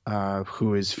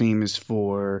 who is famous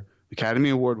for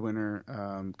Academy Award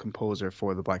winner, composer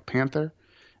for the Black Panther.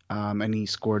 And he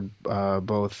scored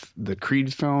both the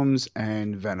Creed films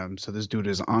and Venom. So this dude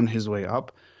is on his way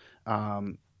up,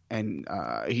 and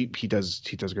he does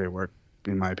great work,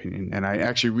 in my opinion. And I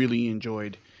actually really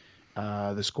enjoyed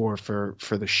the score for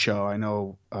the show. I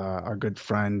know our good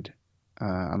friend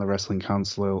on the Wrestling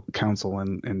Council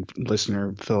and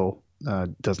listener Phil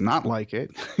does not like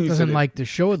it. Doesn't like the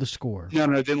show or the score? No,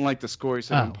 didn't like the score. He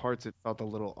said in parts it felt a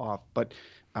little off, but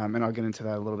and I'll get into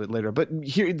that a little bit later. But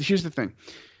here's the thing.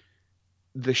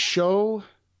 The show,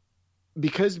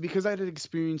 because I had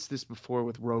experienced this before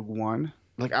with Rogue One,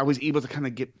 like, I was able to kind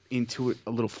of get into it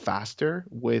a little faster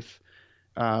with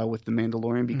the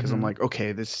Mandalorian, because I'm like,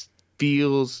 okay, this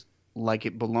feels like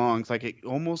it belongs, like it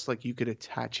almost like you could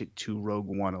attach it to Rogue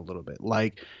One a little bit.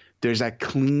 Like, there's that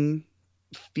clean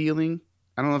feeling.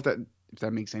 I don't know if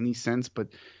that makes any sense, but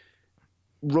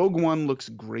Rogue One looks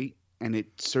great, and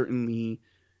it certainly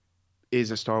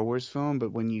is a Star Wars film,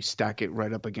 but when you stack it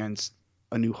right up against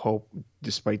A New Hope,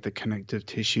 despite the connective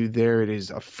tissue there, it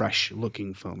is a fresh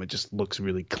looking film. It just looks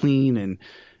really clean, and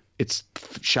it's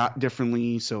shot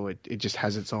differently, so it just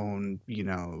has its own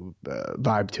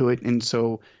vibe to it. And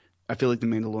so I feel like The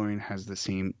Mandalorian has the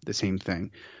same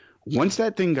thing. Once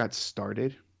that thing got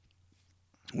started,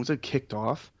 once it kicked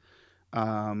off,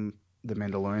 The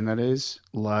Mandalorian, that is,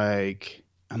 like,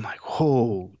 I'm like,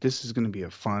 whoa, this is gonna be a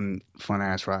fun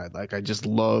ass ride. Like, I just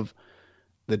love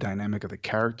the dynamic of the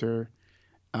character.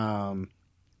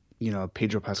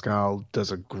 Pedro Pascal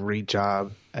does a great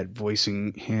job at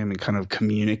voicing him and kind of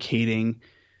communicating,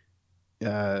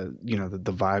 the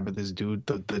vibe of this dude.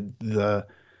 The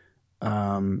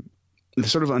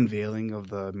sort of unveiling of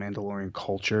the Mandalorian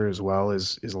culture as well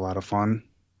is a lot of fun,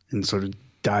 and sort of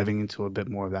diving into a bit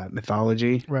more of that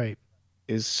mythology. Right.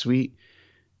 Is sweet.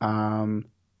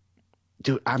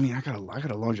 Dude, I mean, I got a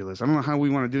laundry list. I don't know how we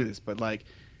want to do this, but like,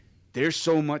 there's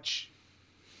so much.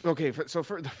 Okay,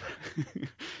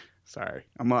 sorry,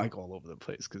 I'm like all over the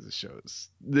place because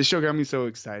the show got me so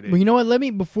excited. Well, you know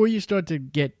what? Before you start to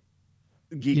get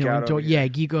geek out,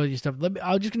 geek out your stuff.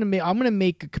 I'm gonna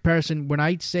make a comparison when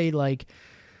I say like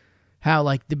how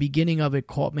like the beginning of it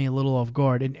caught me a little off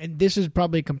guard, and this is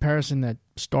probably a comparison that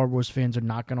Star Wars fans are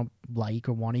not gonna like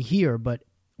or want to hear. But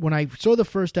when I saw the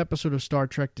first episode of Star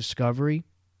Trek Discovery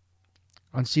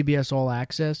on CBS All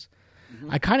Access,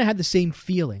 I kind of had the same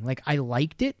feeling. Like, I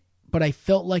liked it, but I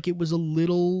felt like it was a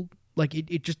little, like,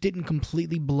 it just didn't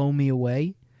completely blow me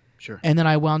away. Sure. And then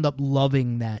I wound up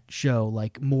loving that show,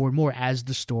 like, more and more as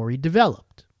the story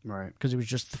developed. Right. Because it was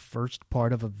just the first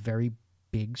part of a very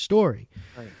big story.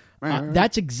 Right.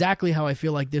 That's exactly how I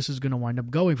feel like this is going to wind up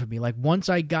going for me. Like, once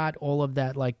I got all of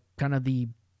that, like, kind of the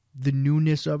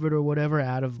newness of it or whatever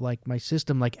out of like my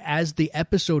system, like as the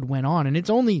episode went on, and it's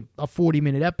only a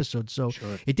 40-minute episode, so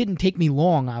it didn't take me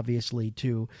long, obviously,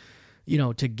 to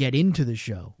get into the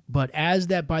show. But as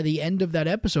that, by the end of that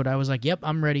episode, I was like, yep,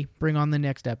 I'm ready. Bring on the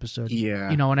next episode.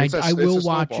 Yeah. And I will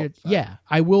watch it. Yeah.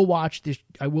 I will watch this.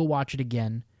 I will watch it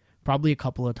again, probably a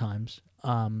couple of times.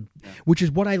 Which is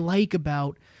what I like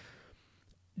about,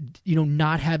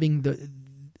 not having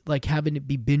having it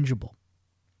be bingeable.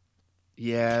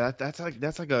 Yeah, that's like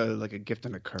a gift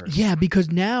and a curse. Yeah,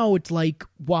 because now it's like,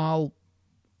 while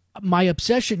my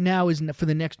obsession now is for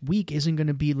the next week isn't going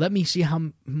to be let me see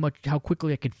how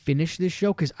quickly I could finish this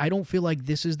show, because I don't feel like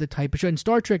this is the type of show. And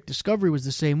Star Trek Discovery was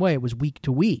the same way. It was week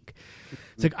to week.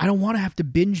 It's like I don't want to have to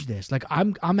binge this. Like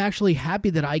I'm actually happy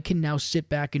that I can now sit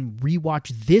back and rewatch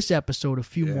this episode a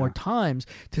few more times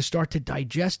to start to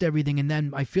digest everything, and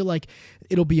then I feel like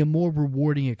it'll be a more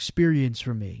rewarding experience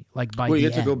for me. Like by you the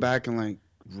have end. to go back and like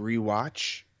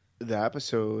rewatch the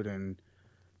episode and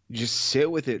just sit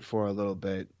with it for a little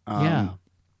bit.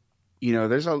 You know,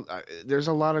 there's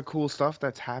a lot of cool stuff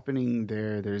that's happening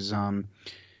there. There's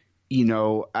you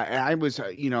know, I was,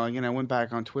 you know, again, I went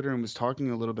back on Twitter and was talking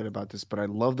a little bit about this, but I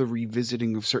love the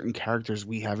revisiting of certain characters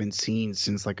we haven't seen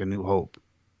since like A New Hope,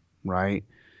 right?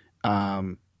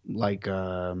 Forgot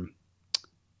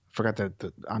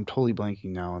that I'm totally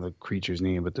blanking now on the creature's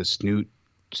name, but the snoot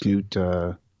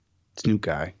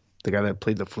guy, the guy that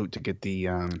played the flute to get the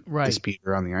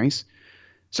speeder on the ice.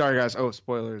 Sorry guys. Oh,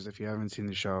 spoilers if you haven't seen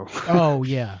the show. Oh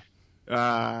yeah.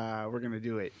 We're gonna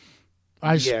do it.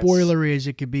 As spoilery as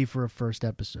it could be for a first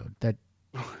episode. That.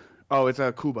 Oh, it's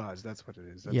a Kubaz. That's what it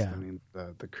is. That's the name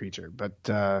of the creature. But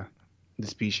the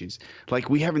species,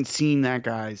 like we haven't seen that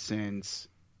guy since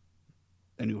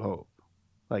A New Hope,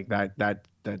 like that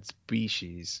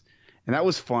species, and that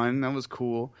was fun. That was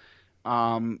cool.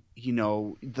 You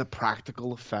know, the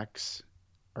practical effects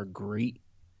are great.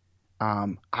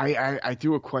 I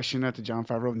threw a question out to Jon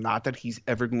Favreau, not that he's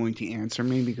ever going to answer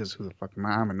me because who the fuck am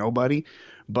I? I'm a nobody,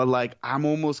 but like I'm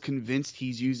almost convinced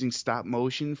he's using stop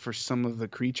motion for some of the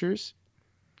creatures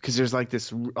because there's like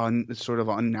this sort of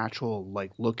unnatural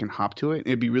like look and hop to it.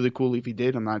 It'd be really cool if he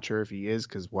did. I'm not sure if he is,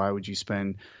 because why would you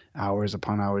spend hours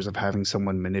upon hours of having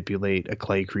someone manipulate a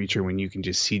clay creature when you can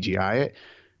just CGI it?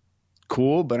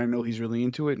 Cool, but I know he's really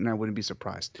into it, and I wouldn't be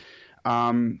surprised.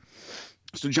 So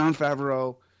Jon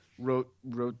Favreau wrote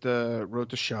the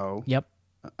show. Yep.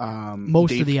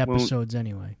 Most of the episodes,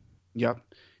 anyway. Yep.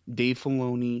 Dave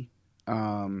Filoni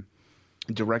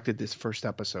directed this first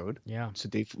episode. Yeah. So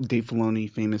Dave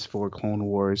Filoni, famous for Clone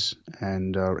Wars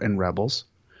and Rebels.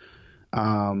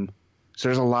 So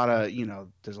there's a lot of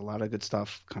good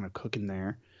stuff kind of cooking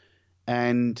there,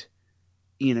 and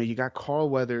you know you got Carl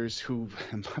Weathers, who,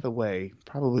 and by the way,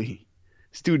 probably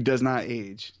this dude does not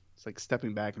age. It's like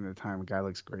stepping back into time. The guy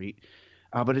looks great.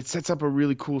 But it sets up a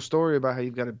really cool story about how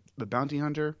you've got a bounty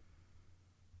hunter,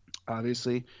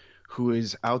 obviously, who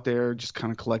is out there just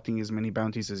kind of collecting as many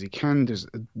bounties as he can.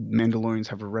 Mandalorians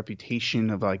have a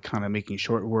reputation of like kind of making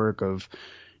short work of,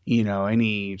 you know,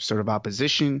 any sort of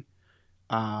opposition.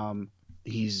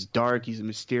 He's dark, he's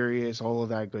mysterious, all of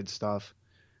that good stuff.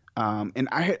 And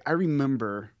I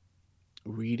remember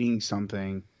reading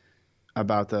something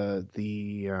about the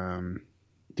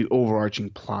overarching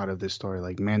plot of this story,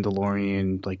 like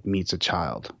Mandalorian like meets a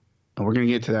child, and we're gonna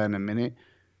get to that in a minute.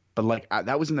 But like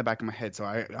that was in the back of my head, so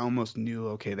I almost knew,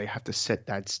 okay, they have to set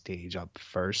that stage up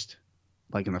first.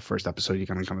 Like in the first episode, you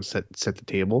kind of set the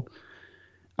table.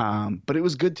 But it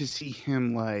was good to see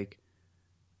him like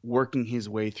working his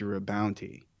way through a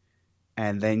bounty,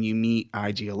 and then you meet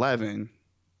IG-11,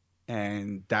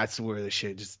 and that's where the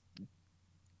shit just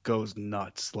goes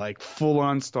nuts, like full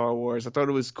on Star Wars. I thought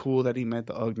it was cool that he met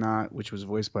the Ugnaught, which was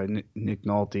voiced by Nick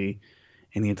Nolte,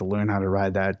 and he had to learn how to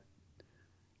ride that.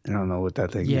 I don't know what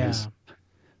that thing is.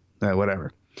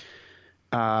 Whatever.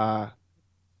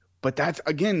 But that's,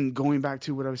 again, going back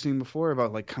to what I was saying before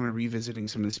about like kind of revisiting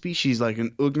some of the species. Like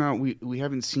an Ugnaught, we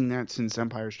haven't seen that since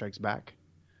Empire Strikes Back.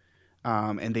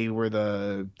 And they were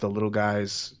the little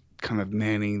guys kind of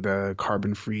manning the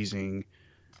carbon freezing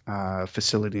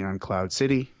facility on Cloud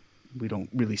City. We don't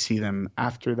really see them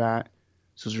after that,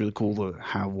 so it's really cool to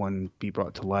have one be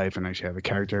brought to life and actually have a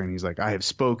character, and he's like, I have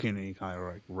spoken, and he kind of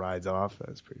like rides off.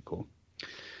 That's pretty cool.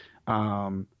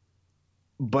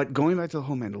 But going back to the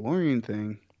whole Mandalorian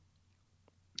thing,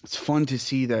 it's fun to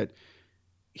see that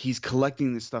he's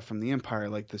collecting this stuff from the Empire,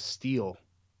 like the steel,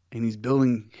 and he's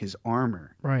building his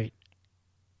armor. Right.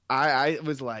 I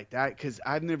was like that because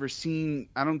I've never seen.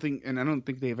 I don't think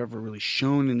they've ever really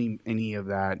shown any of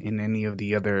that in any of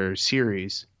the other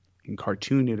series, in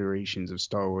cartoon iterations of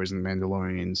Star Wars and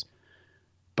Mandalorians.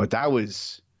 But that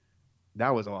was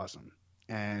awesome,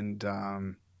 and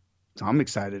so I'm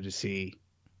excited to see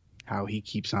how he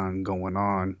keeps on going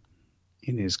on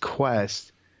in his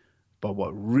quest. But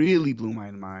what really blew my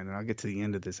mind, and I'll get to the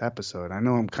end of this episode, I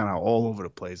know I'm kind of all over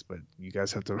the place, but you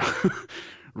guys have to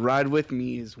ride with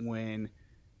me, is when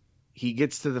he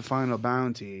gets to the final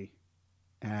bounty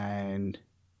and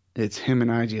it's him and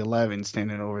IG-11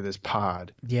 standing over this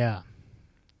pod. Yeah.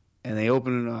 And they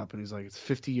open it up and he's like, it's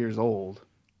 50 years old.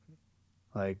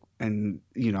 Like, and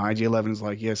IG-11 is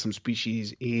like, yeah, some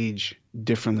species age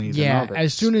differently than Yeah, others.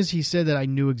 as soon as he said that, I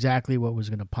knew exactly what was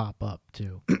going to pop up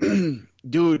too.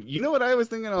 Dude, you know what I was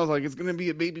thinking? I was like, it's gonna be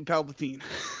a baby Palpatine.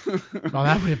 Oh,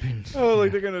 that would have been. Oh, like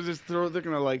yeah. they're gonna just throw. They're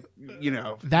gonna like,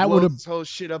 That blow would have this whole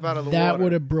shit up out of the that water.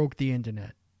 would have broke the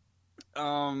internet.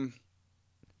 And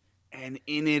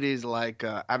in it is like,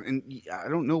 I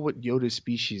don't know what Yoda's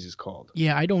species is called.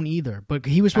 Yeah, I don't either. But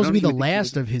he was supposed to don't be the even think he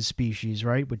last was- of his species,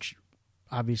 right? Which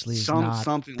obviously is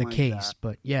something not the like case. that.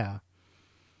 But yeah,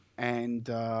 And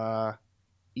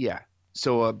yeah,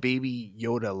 so a baby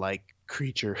Yoda like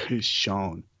creature is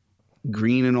shown,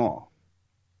 green and all,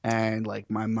 and like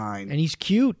my mind, and he's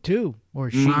cute too, or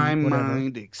she, my whatever.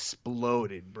 mind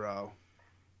exploded, bro.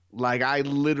 Like I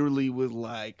literally was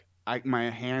like, my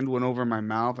hand went over my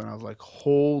mouth, and I was like,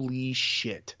 holy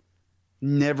shit!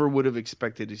 Never would have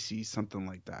expected to see something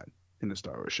like that in a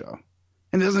Star Wars show.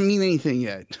 And it doesn't mean anything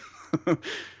yet.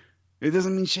 It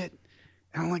doesn't mean shit.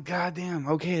 And I'm like, God damn,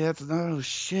 okay, oh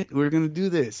shit, we're gonna do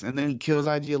this. And then he kills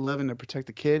IG-11 to protect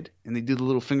the kid, and they do the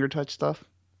little finger touch stuff.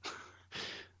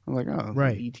 I'm like, oh,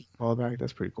 Right. ET callback,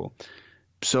 that's pretty cool.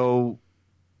 So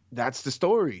that's the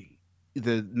story.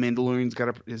 The Mandalorian's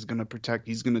is gonna protect.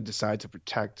 He's gonna decide to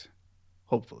protect.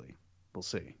 Hopefully, we'll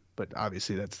see. But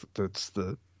obviously, that's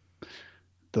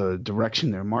the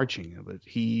direction they're marching in. But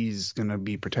he's gonna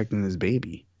be protecting his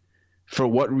baby. For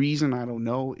what reason, I don't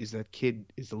know. Is that kid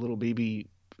is the little baby?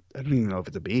 I don't even know if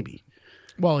it's a baby.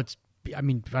 Well, I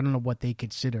don't know what they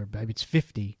consider. It's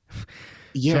 50.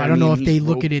 Yeah, so I don't know if he's they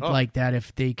look at roped it up. like that.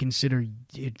 If they consider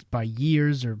it by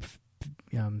years or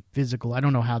physical, I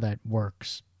don't know how that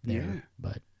works there. Yeah.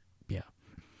 But yeah.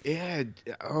 Yeah.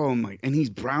 Oh my! And he's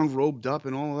brown robed up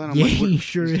and all that. I'm Yeah, like, what, he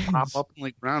sure does he pop is. up in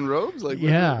like brown robes. Like,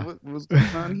 Yeah. what's going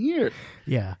on here?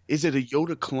 Yeah. Is it a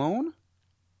Yoda clone?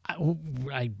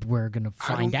 We're gonna I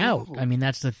don't find out. know. I mean,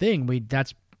 that's the thing.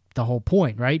 That's the whole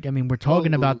point, right? I mean, we're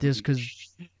talking about this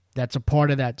because that's a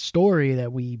part of that story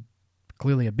that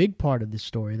clearly a big part of this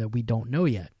story that we don't know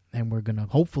yet, and we're gonna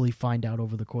hopefully find out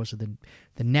over the course of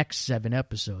the next 7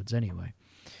 episodes. Anyway,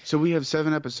 So we have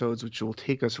 7 episodes, which will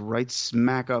take us right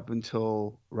smack up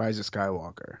until Rise of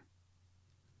Skywalker.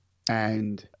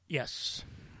 And yes,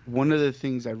 one of the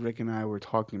things that Rick and I were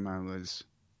talking about was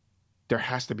there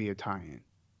has to be a tie-in.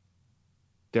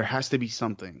 There has to be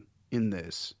something in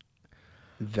this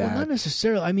that. well, not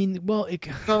necessarily. I mean, well,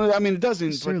 No, I mean it doesn't.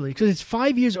 necessarily because it's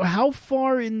 5 years. How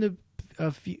far in the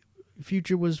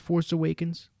future was Force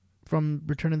Awakens from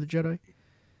Return of the Jedi?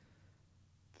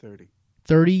 30.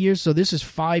 30 years. So this is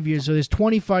 5 years. So there's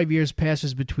 25 years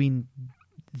passes between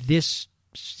this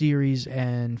series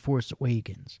and Force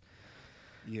Awakens.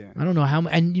 Yeah. I don't know how,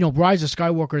 and Rise of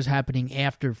Skywalker is happening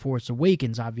after Force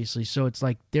Awakens, obviously. So it's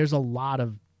like there's a lot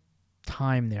of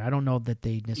time there. I don't know that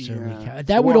they necessarily. Yeah.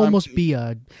 That would Well, almost be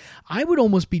I would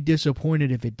almost be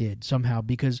disappointed if it did somehow,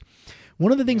 because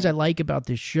one of the things I like about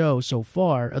this show so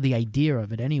far, or the idea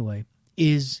of it anyway,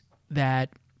 is that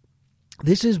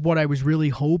this is what I was really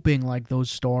hoping like those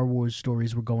Star Wars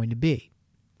stories were going to be.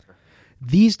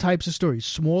 These types of stories,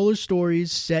 smaller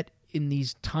stories set in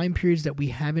these time periods that we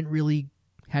haven't really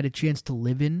had a chance to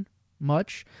live in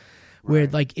much, where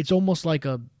like it's almost like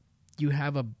you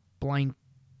have a blank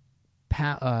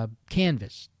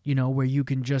canvas, where you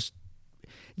can just,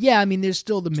 I mean, there's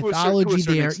still the mythology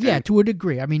there, extent. to a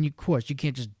degree. I mean, of course, you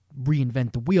can't just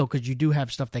reinvent the wheel because you do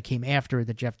have stuff that came after it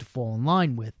that you have to fall in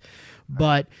line with,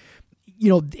 but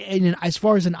as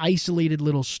far as an isolated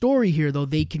little story here, though,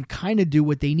 they can kind of do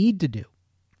what they need to do.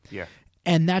 Yeah.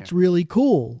 And that's really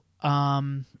cool.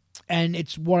 And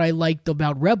it's what I liked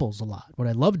about Rebels a lot. What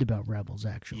I loved about Rebels,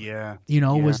 actually. Yeah.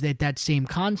 Was that same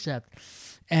concept.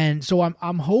 And so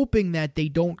I'm hoping that they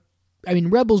don't. I mean,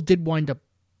 Rebels did wind up,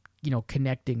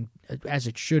 connecting as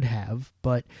it should have,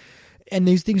 and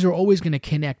these things are always going to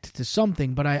connect to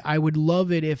something, but I would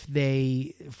love it if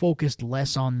they focused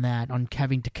less on that, on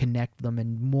having to connect them,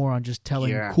 and more on just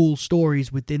telling cool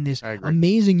stories within this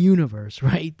amazing universe,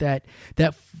 right? That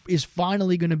is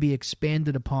finally going to be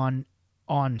expanded upon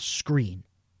on screen,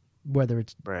 whether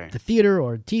it's the theater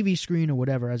or TV screen or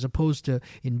whatever, as opposed to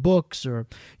in books or,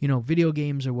 video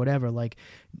games or whatever. Like,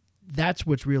 that's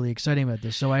what's really exciting about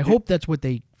this. So I hope that's what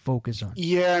they focus on.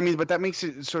 Yeah, I mean, but that makes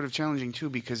it sort of challenging too,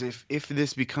 because if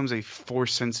this becomes a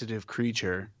force sensitive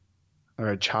creature or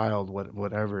a child,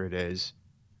 whatever it is,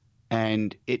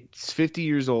 and it's 50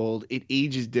 years old, it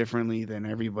ages differently than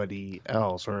everybody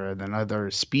else or than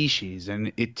other species,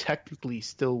 and it technically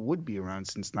still would be around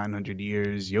since 900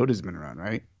 years. Yoda's been around,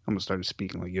 right? I almost started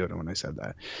speaking like Yoda when I said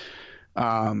that.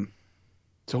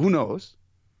 So who knows?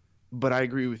 But I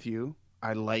agree with you.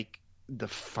 I like the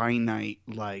finite,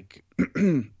 like,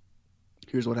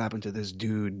 here's what happened to this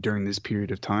dude during this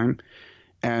period of time.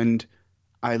 And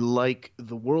I like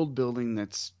the world building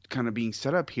that's kind of being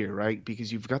set up here, right?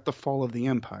 Because you've got the fall of the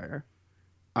Empire.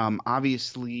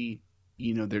 Obviously,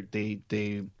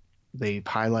 they've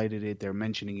highlighted it. They're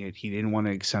mentioning it. He didn't want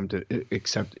to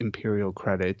accept Imperial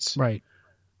credits, Right.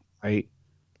 right?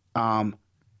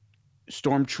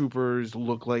 Stormtroopers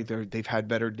look like they've had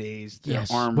better days. Their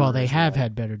Yes. armor Well, they is have all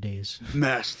had better days.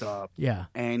 messed up. Yeah.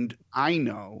 And I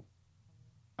know,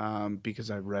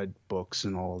 because I've read books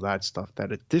and all of that stuff,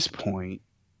 that at this point,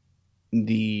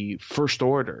 the First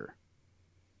Order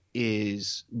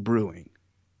is brewing.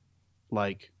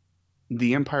 Like,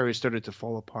 the Empire has started to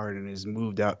fall apart and has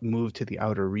moved to the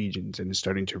outer regions and is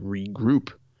starting to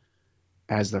regroup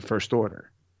as the First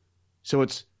Order. So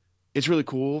it's really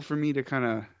cool for me to kind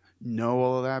of know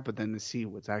all of that, but then to see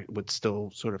what's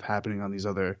still sort of happening on these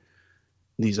other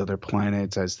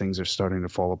planets as things are starting to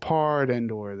fall apart,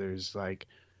 and or there's like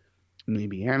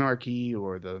maybe anarchy,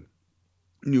 or the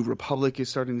New Republic is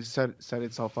starting to set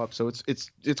itself up. So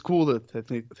it's cool to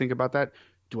think about that.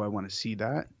 Do I want to see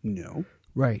that? No.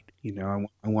 Right. I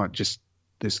want just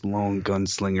this lone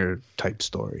gunslinger type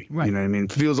story. Right. You know what I mean?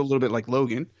 It feels a little bit like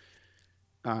Logan.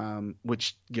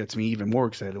 Which gets me even more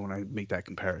excited when I make that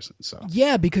comparison. So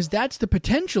yeah, because that's the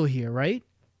potential here, right?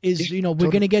 Is we're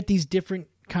going to get these different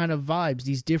kind of vibes,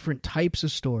 these different types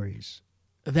of stories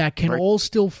that can all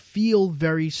still feel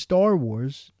very Star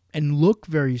Wars and look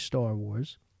very Star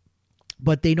Wars,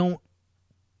 but they don't.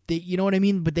 You know what I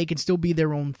mean? But they can still be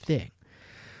their own thing.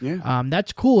 Yeah.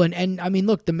 That's cool. And I mean,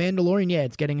 look, The Mandalorian, yeah,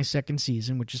 it's getting a second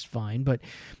season, which is fine, but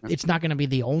it's not going to be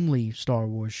the only Star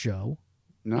Wars show.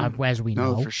 No, as we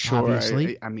know, for sure.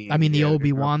 Obviously, I mean, the yeah,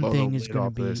 Obi-Wan thing is going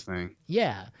to be, this thing.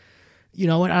 yeah.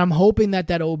 And I'm hoping that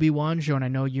Obi-Wan show, and I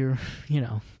know you're,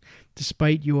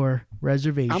 despite your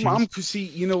reservations, see,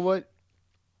 you know what?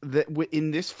 That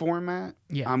in this format,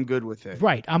 I'm good with it.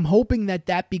 Right. I'm hoping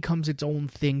that becomes its own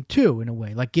thing too, in a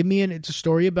way. Like, it's a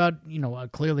story about,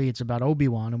 clearly it's about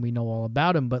Obi-Wan, and we know all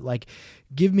about him, but like,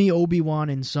 give me Obi-Wan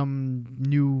in some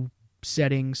new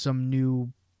setting, some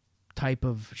new type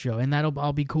of show, and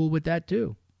I'll be cool with that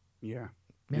too. Yeah.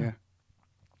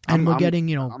 And we're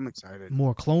getting I'm excited.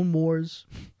 more Clone Wars.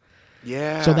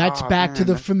 Yeah. So that's back to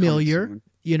the familiar.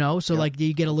 So like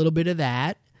you get a little bit of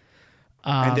that.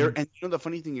 And the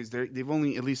funny thing is they've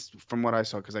only, at least from what I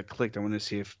saw, because I clicked, I wanted to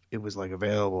see if it was like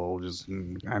available.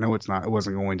 I know it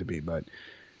wasn't going to be, but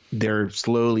they're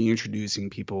slowly introducing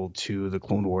people to the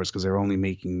Clone Wars because they're only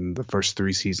making the first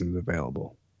 3 seasons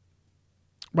available.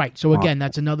 Right. So again,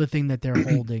 that's another thing that they're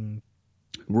holding.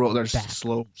 There's back.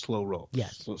 slow roll.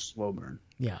 Yes. Slow burn.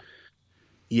 Yeah.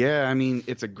 Yeah, I mean,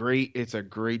 it's a great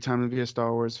time to be a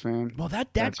Star Wars fan. Well,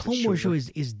 that Clone Wars show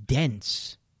is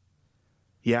dense.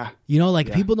 Yeah.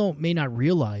 People may not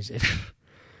realize it.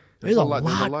 There's a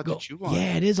lot to chew on.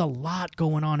 Yeah, it is a lot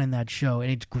going on in that show,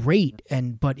 and it's great.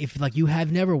 But if you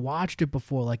have never watched it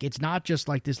before, like, it's not just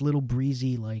like this little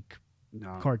breezy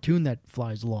cartoon that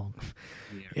flies along.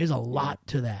 Yeah. There's a lot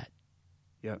to that.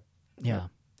 Yep. Yeah.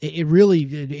 It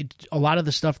really a lot of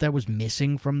the stuff that was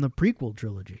missing from the prequel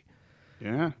trilogy.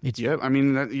 Yeah. I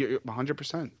mean,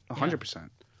 100%. 100%.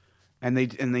 And they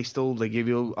give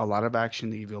you a lot of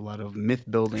action. They give you a lot of myth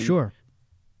building. Sure.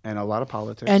 And a lot of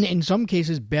politics. And in some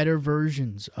cases, better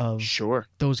versions of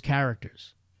those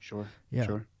characters. Sure. Yeah.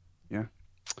 Sure. Yeah.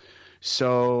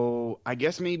 So I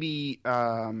guess maybe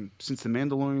since The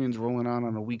Mandalorian's rolling on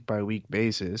a week-by-week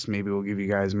basis, maybe we'll give you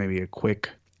guys maybe a quick.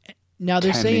 Now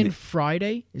they're saying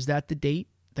Friday. Is that the date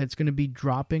that's going to be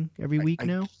dropping every week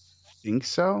now? I think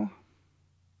so.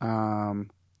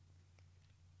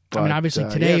 Obviously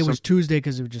today it was Tuesday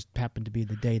because it just happened to be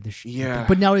the day.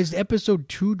 But now is episode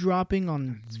 2 dropping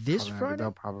on this Friday?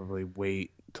 They'll probably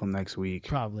wait till next week.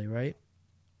 Probably, right?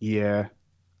 Yeah.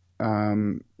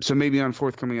 So maybe on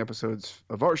forthcoming episodes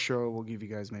of our show, we'll give you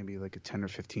guys maybe like a 10 or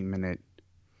 15 minute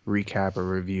recap or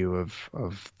review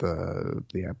of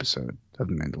the episode of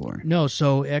The Mandalorian. No,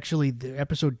 so actually the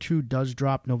episode 2 does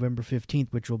drop November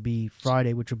 15th, which will be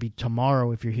Friday, which will be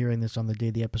tomorrow if you're hearing this on the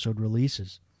day the episode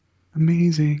releases.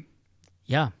 Amazing.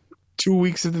 Yeah. 2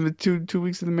 weeks of the 2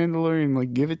 weeks of The Mandalorian,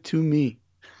 like, give it to me.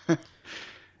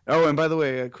 Oh, and by the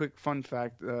way, a quick fun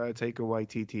fact, Taika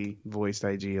Waititi voiced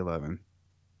IG-11.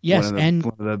 Yes, one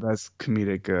of the best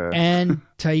comedic. And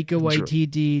Taika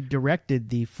Waititi directed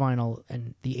the final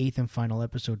and the 8th and final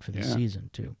episode for this season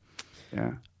too.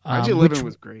 Yeah, IG-11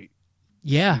 was great.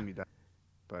 Yeah,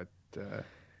 but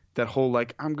that whole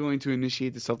I'm going to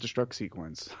initiate the self-destruct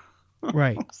sequence.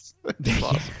 Right. That's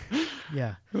awesome.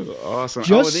 Yeah. Awesome.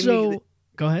 Just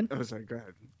Go ahead. Oh, sorry. Go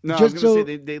ahead. No, I was Just gonna so,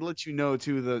 say they let you know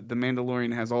too. The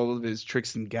Mandalorian has all of his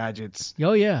tricks and gadgets.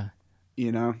 oh yeah,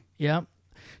 You know. yeah.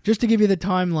 Just to give you the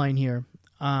timeline here.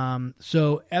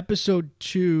 So episode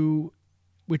 2,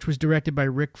 which was directed by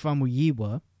Rick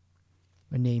Famuyiwa,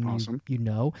 a name Awesome. you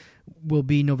know, will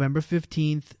be November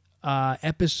 15th.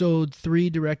 Episode 3,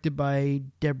 directed by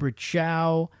Deborah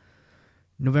Chow,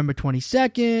 November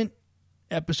 22nd.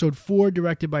 Episode 4,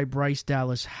 directed by Bryce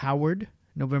Dallas Howard,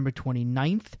 November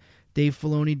 29th. Dave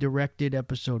Filoni directed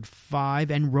episode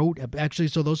 5 and wrote, actually,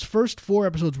 so those first 4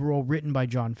 episodes were all written by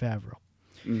Jon Favreau.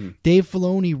 Dave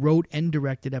Filoni wrote and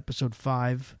directed episode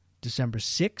 5, December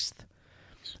 6th.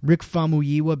 Rick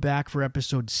Famuyiwa back for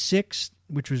episode 6,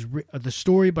 which was the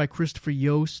story by Christopher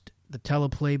Yost, the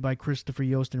teleplay by Christopher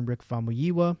Yost and Rick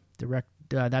Famuyiwa.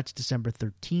 That's December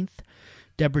 13th.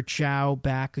 Deborah Chow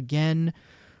back again.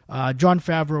 Jon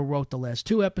Favreau wrote the last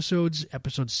 2 episodes.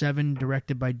 Episode 7,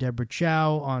 directed by Deborah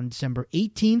Chow on December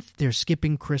 18th. They're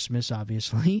skipping Christmas,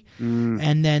 obviously.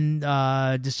 And then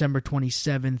December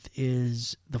 27th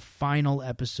is the final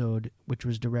episode, which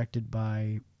was directed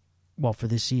by, well, for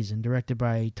this season, directed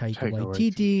by Taika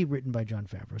Waititi, written by Jon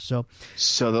Favreau.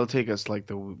 So they'll take us like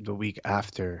the week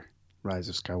after Rise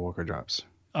of Skywalker drops.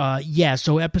 Yeah,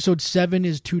 so episode 7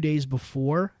 is 2 days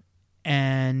before,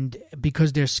 and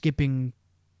because they're skipping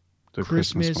The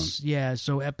Christmas, yeah.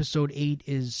 So episode 8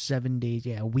 is 7 days,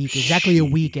 a week, exactly a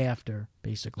week after,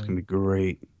 basically. It's gonna be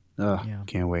great. Yeah.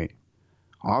 Can't wait.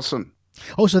 Awesome.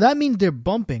 Oh, so that means they're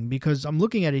bumping, because I'm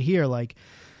looking at it here, like,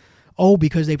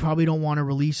 because they probably don't want to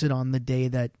release it on the day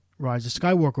that Rise of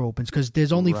Skywalker opens, because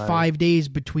there's only 5 days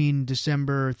between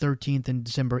December 13th and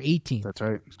December 18th. That's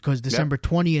right. Because December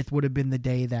 20th would have been the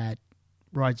day that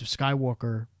Rise of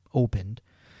Skywalker opened.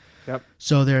 Yep.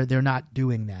 So they're not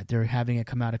doing that. They're having it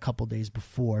come out a couple days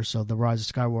before, so the Rise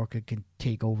of Skywalker can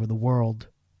take over the world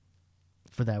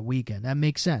for that weekend. That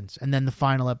makes sense. And then the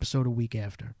final episode a week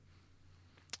after.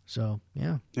 So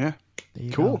yeah. Yeah. There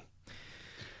you Cool. go.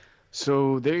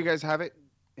 So there you guys have it.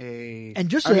 And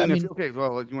just okay.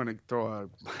 Well, you want to throw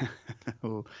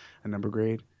a number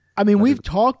grade? I mean, we've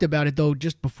talked about it though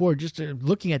just before. Just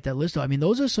looking at that list, though, I mean,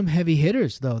 those are some heavy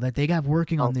hitters though that they got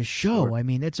working on this show. Sure. I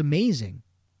mean, it's amazing.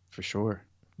 For sure.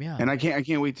 Yeah. And I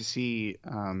can't wait to see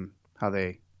how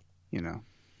they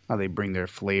bring their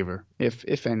flavor,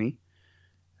 if any,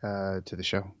 to the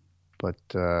show. But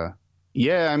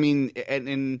yeah, I mean,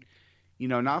 and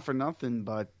not for nothing,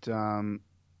 but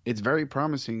it's very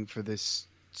promising for this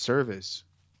service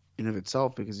in of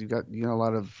itself, because you got a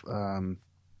lot of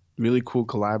really cool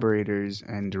collaborators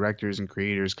and directors and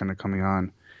creators kind of coming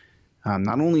on,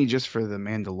 not only just for the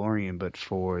Mandalorian, but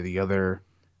for the other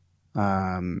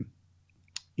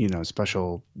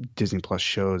special Disney Plus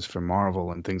shows for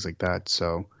Marvel and things like that.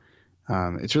 So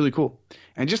it's really cool.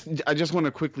 And I just want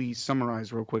to quickly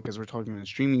summarize real quick, as we're talking about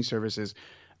streaming services.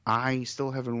 I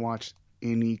still haven't watched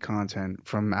any content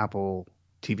from Apple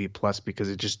TV Plus because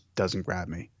it just doesn't grab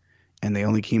me. And they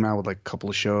only came out with like a couple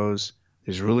of shows.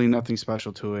 There's really nothing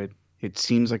special to it. It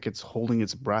seems like it's holding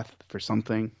its breath for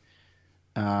something.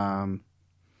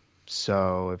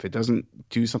 So if it doesn't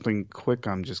do something quick,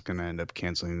 I'm just going to end up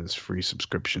canceling this free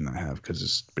subscription I have, because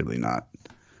it's really not,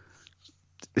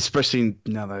 especially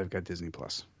now that I've got Disney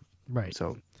Plus. Right.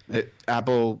 So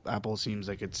Apple seems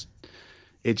like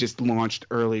it just launched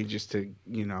early just to,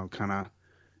 kind of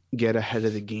get ahead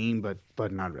of the game,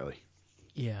 but not really.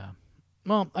 Yeah.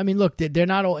 Well, I mean, look, they're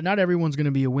not everyone's going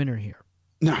to be a winner here.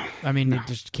 No. I mean, it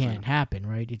just can't happen,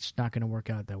 right? It's not going to work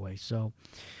out that way. So,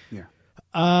 yeah.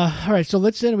 All right, so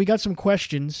let's end. We got some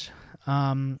questions.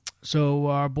 So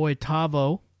our boy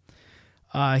Tavo,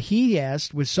 he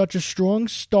asked, with such a strong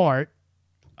start,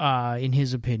 in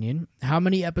his opinion, how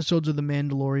many episodes of The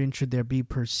Mandalorian should there be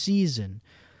per season?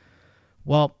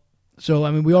 Well, so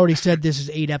I mean, we already said this is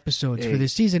 8 episodes for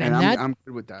this season, and I'm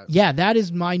good with that. Yeah, that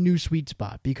is my new sweet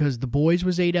spot, because The Boys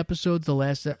was 8 episodes. The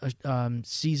last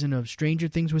season of Stranger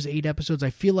Things was 8 episodes.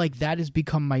 I feel like that has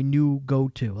become my new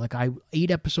go-to. Like 8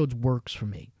 episodes works for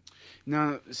me.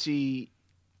 Now, see,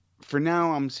 for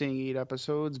now I'm saying 8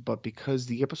 episodes, but because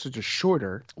the episodes are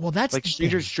shorter, well, that's like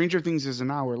Stranger Things is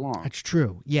an hour long. That's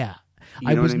true. Yeah,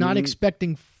 I was not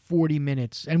expecting 40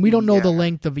 minutes, and we don't know the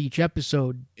length of each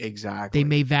episode. Exactly. They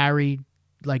may vary,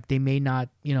 like they may not,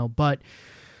 but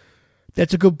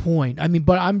that's a good point. I mean,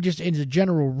 but I'm just, as a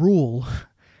general rule,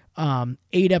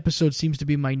 8 episodes seems to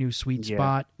be my new sweet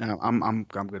spot. No, I'm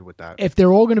good with that. If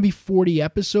they're all going to be 40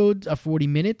 episodes, 40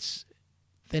 minutes,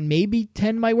 then maybe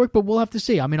 10 might work, but we'll have to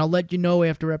see. I mean, I'll let you know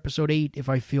after episode 8 if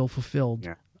I feel fulfilled.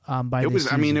 Yeah. by It this was.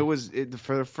 season. I mean,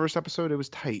 for the first episode. It was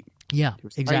tight. Yeah, It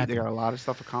was exactly. tight. They got a lot of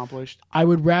stuff accomplished. I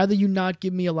would rather you not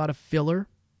give me a lot of filler.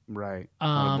 Right. A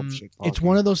lot of bullshit It's talking.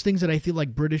 one of those things that I feel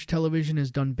like British television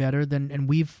has done better than, and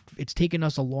it's taken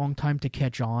us a long time to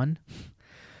catch on.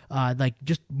 Like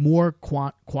just more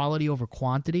quality over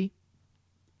quantity.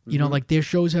 You know, like their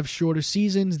shows have shorter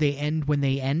seasons. They end when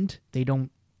they end. They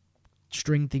don't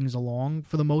string things along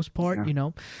for the most part. Yeah. You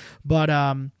know, but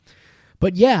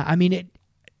yeah, I mean,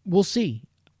 we'll see.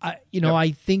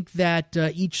 I think that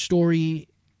each story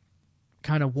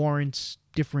kind of warrants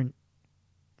different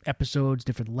episodes,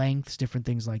 different lengths, different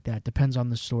things like that. Depends on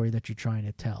the story that you're trying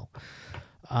to tell.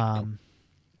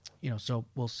 So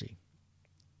we'll see.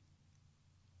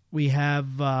 We have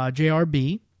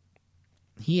JRB.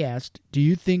 He asked, do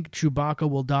you think Chewbacca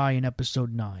will die in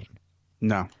episode 9?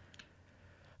 No.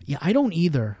 Yeah, I don't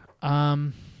either.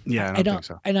 Yeah, I don't think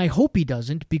so. And I hope he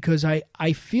doesn't, because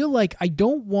I feel like I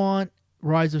don't want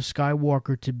Rise of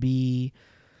Skywalker to be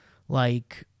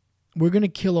like, we're going to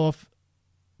kill off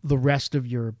the rest of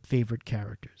your favorite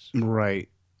characters. Right.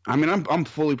 I mean, I'm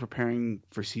fully preparing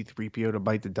for C-3PO to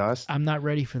bite the dust. I'm not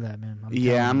ready for that, man.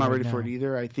 I'm not ready for it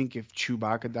either. I think if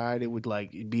Chewbacca died,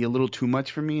 it'd be a little too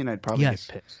much for me, and I'd probably get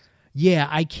pissed. Yeah,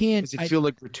 I can't. Does it feel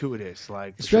like gratuitous?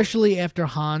 Like, especially after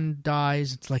Han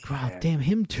dies, it's like, wow, damn,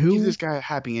 him too. Give this guy a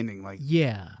happy ending. Like,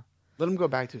 yeah, let him go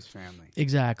back to his family.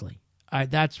 Exactly.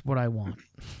 That's what I want.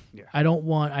 Yeah. I don't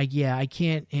want. I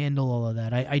can't handle all of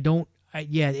that. I don't.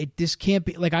 This can't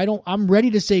be like I'm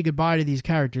ready to say goodbye to these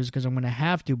characters because I'm going to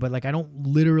have to, but like I don't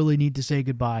literally need to say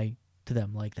goodbye to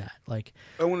them like that. Like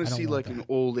I want to see like an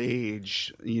old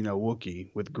age, Wookiee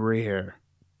with gray hair.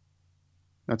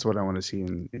 That's what I want to see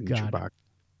in Chewbacca.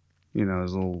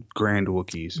 Those little grand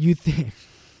Wookiees. You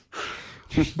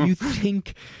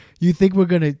think we're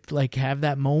gonna like have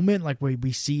that moment like where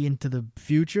we see into the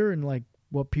future and like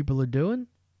what people are doing?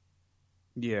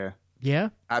 Yeah. Yeah?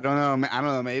 I don't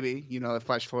know. Maybe,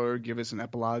 flash forward, give us an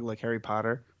epilogue like Harry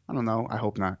Potter. I don't know. I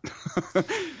hope not.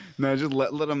 No, just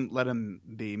let him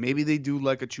be. Maybe they do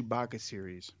like a Chewbacca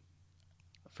series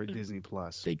for Disney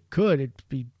Plus. They could. It'd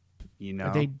be,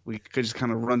 we could just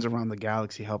kind of runs around the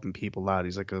galaxy helping people out.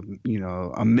 He's like a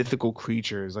mythical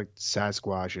creature. He's like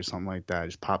Sasquatch or something like that.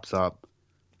 Just pops up,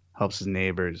 helps his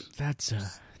neighbors. That's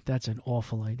an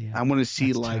awful idea. I want to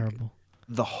see terrible.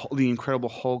 The Incredible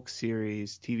Hulk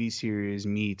series, TV series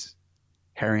meets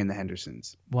Harry and the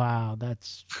Hendersons. Wow,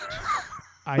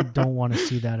 I don't want to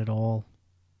see that at all.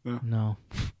 Yeah. No.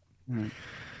 Right.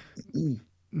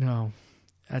 No.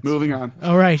 Moving on.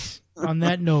 All right. On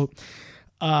that note,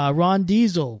 Ron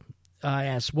Diesel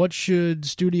asks, what should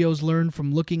studios learn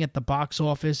from looking at the box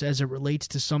office as it relates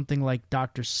to something like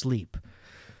Dr. Sleep?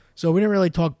 So we didn't really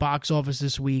talk box office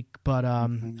this week, but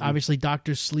obviously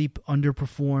Dr. Sleep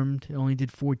underperformed. It only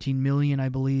did $14 million, I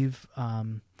believe.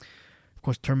 Of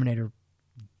course, Terminator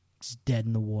is dead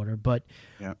in the water. But,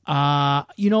 I'm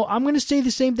going to say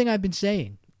the same thing I've been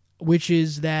saying, which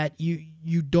is that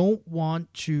you don't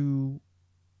want to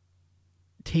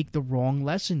take the wrong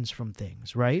lessons from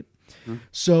things, right? Mm-hmm.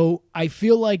 So I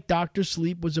feel like Dr.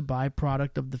 Sleep was a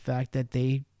byproduct of the fact that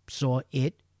they saw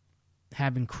it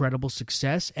have incredible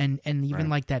success, and even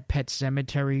like that Pet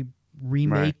Sematary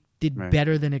remake did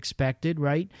better than expected,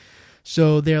 right?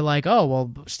 So they're like, oh,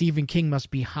 well, Stephen King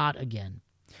must be hot again.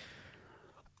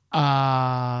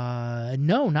 No,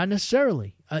 not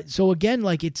necessarily. So again,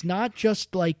 like, it's not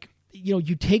just like, you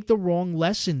take the wrong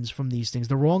lessons from these things.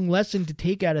 The wrong lesson to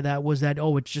take out of that was that,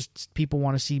 oh, it's just people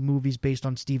want to see movies based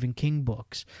on Stephen King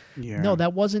books. Yeah. No,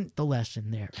 that wasn't the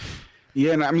lesson there.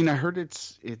 Yeah, and I mean, I heard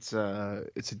it's a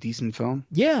decent film.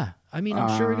 Yeah, I mean,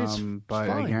 I'm sure it is. But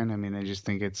fine. Again, I mean, I just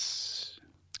think it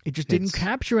just didn't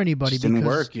capture anybody. It didn't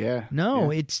work. Yeah. No,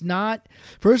 it's not.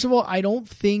 First of all, I don't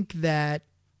think that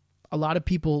a lot of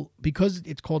people, because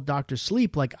it's called Dr.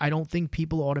 Sleep, like, I don't think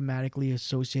people automatically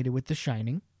associate it with The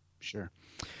Shining. Sure.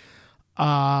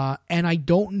 And I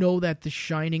don't know that The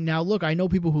Shining. Now, look, I know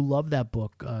people who love that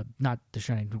book. Not The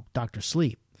Shining, Dr.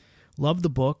 Sleep. Love the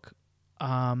book.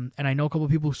 And I know a couple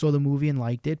of people who saw the movie and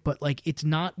liked it, but like, it's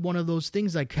not one of those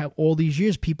things like how all these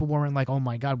years people weren't like, oh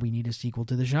my God, we need a sequel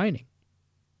to The Shining.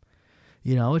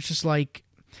 It's just like,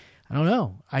 I don't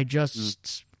know. I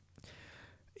just,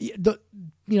 the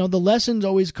lessons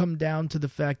always come down to the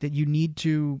fact that you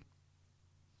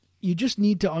just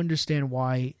need to understand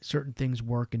why certain things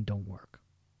work and don't work.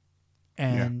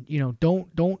 And,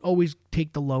 don't always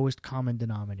take the lowest common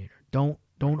denominator. Don't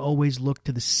always look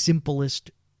to the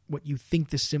simplest what you think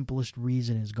the simplest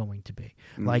reason is going to be.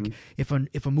 Like if an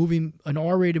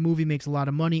R-rated movie makes a lot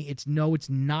of money, it's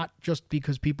not just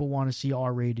because people want to see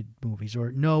R-rated movies,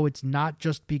 or no, it's not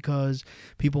just because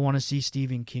people want to see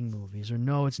Stephen King movies, or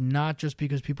no, it's not just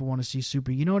because people want to see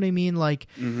super. You know what I mean? Like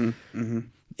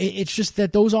it's just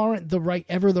that those aren't the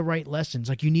right lessons.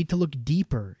 Like you need to look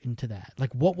deeper into that.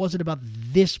 Like what was it about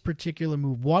this particular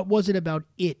movie? What was it about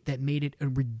it that made it a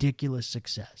ridiculous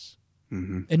success?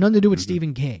 And nothing to do with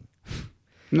Stephen King.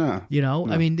 No. You know,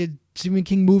 no. I mean, the Stephen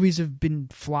King movies have been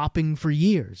flopping for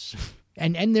years.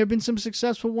 And there have been some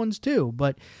successful ones too.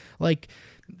 But, like,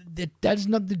 that has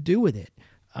nothing to do with it.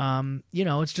 You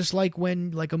know, it's just like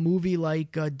when, like, a movie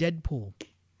like Deadpool,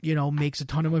 you know, makes a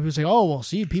ton of money. People say, oh, well,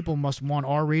 see, people must want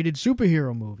R-rated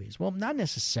superhero movies. Well, not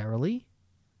necessarily.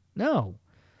 No.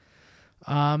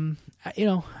 You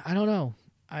know, I don't know.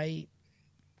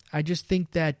 I just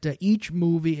think that each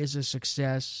movie is a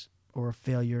success or a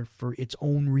failure for its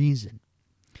own reason.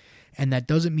 And that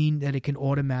doesn't mean that it can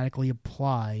automatically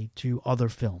apply to other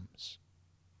films.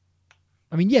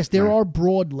 I mean, yes, there are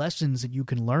broad lessons that you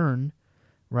can learn,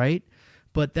 right?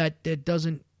 But that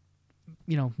doesn't,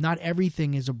 you know, not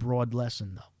everything is a broad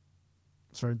lesson, though.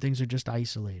 Certain things are just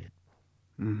isolated.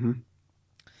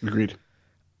 Agreed.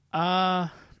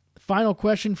 Final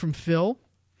question from Phil.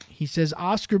 He says,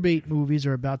 Oscar bait movies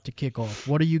are about to kick off.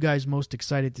 What are you guys most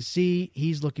excited to see?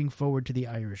 He's looking forward to The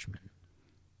Irishman.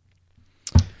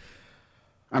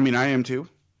 I mean, I am too.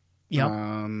 Yeah.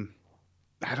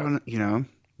 I don't, you know,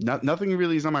 nothing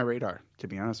really is on my radar, to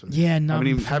be honest with you. Yeah, no.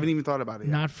 Haven't even thought about it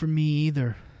yet. Not for me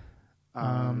either.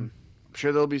 I'm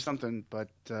sure there'll be something, but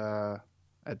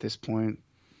at this point,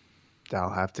 I'll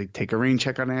have to take a rain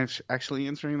check on actually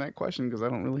answering that question because I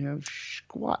don't really have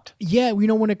squat. Yeah, you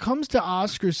know, when it comes to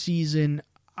Oscar season,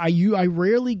 I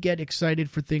rarely get excited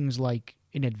for things like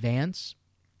in advance.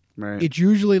 Right. It's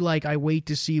usually like I wait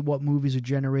to see what movies are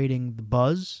generating the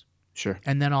buzz. Sure.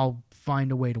 And then I'll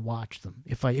find a way to watch them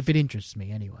if it interests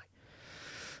me anyway.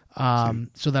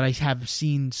 So that I have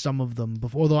seen some of them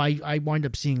before, although I wind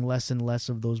up seeing less and less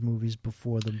of those movies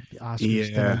before the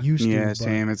Oscars than I used to. Yeah,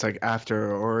 same. It's like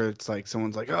after, or it's like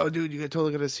someone's like, "Oh, dude, you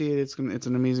totally got to see it. It's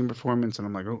an amazing performance," and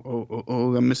I'm like,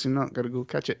 "Oh, I'm missing out. Got to go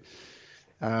catch it."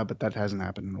 But that hasn't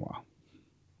happened in a while.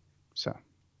 So,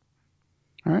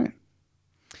 all right.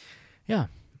 Yeah.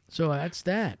 So that's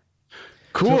that.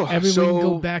 Cool. So everyone can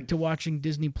go back to watching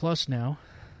Disney Plus now.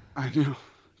 I know.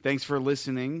 Thanks for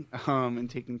listening and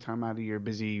taking time out of your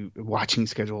busy watching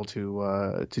schedule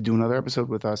to do another episode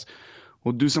with us.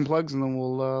 We'll do some plugs and then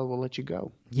we'll let you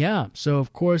go. Yeah. So,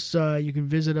 of course, you can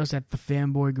visit us at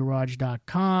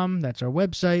thefanboygarage.com. That's our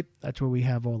website. That's where we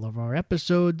have all of our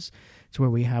episodes. It's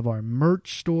where we have our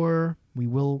merch store. We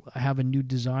will have a new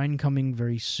design coming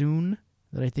very soon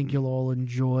that I think you'll all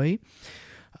enjoy.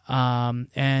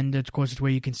 And, of course, it's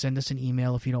where you can send us an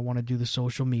email if you don't want to do the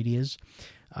social medias.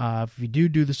 If you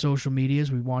do the social medias,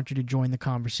 we want you to join the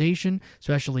conversation,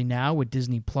 especially now with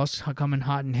Disney Plus coming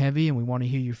hot and heavy, and we want to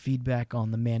hear your feedback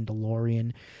on The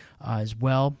Mandalorian as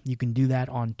well. You can do that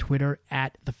on Twitter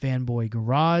at The Fanboy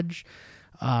Garage.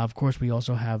 Of course, we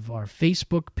also have our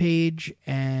Facebook page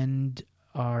and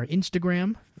our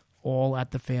Instagram, all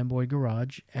at The Fanboy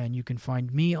Garage, and you can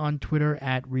find me on Twitter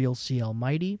at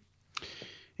RealCLMighty.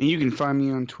 And you can find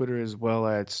me on Twitter as well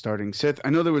at Starting Sith.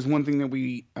 I know there was one thing that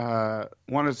we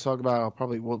wanted to talk about.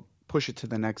 We'll push it to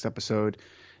the next episode,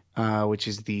 which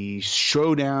is the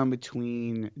showdown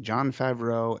between Jon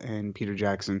Favreau and Peter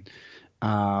Jackson.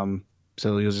 So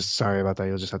sorry about that.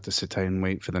 You'll just have to sit tight and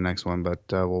wait for the next one, but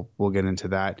we'll get into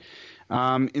that.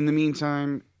 In the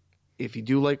meantime, if you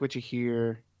do like what you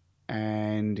hear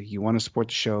and you want to support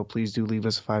the show, please do leave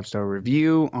us a 5-star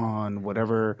review on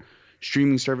whatever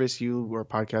streaming service or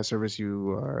podcast service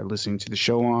you are listening to the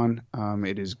show on.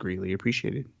 It is greatly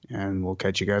appreciated. And we'll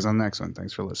catch you guys on the next one.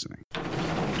 Thanks for listening.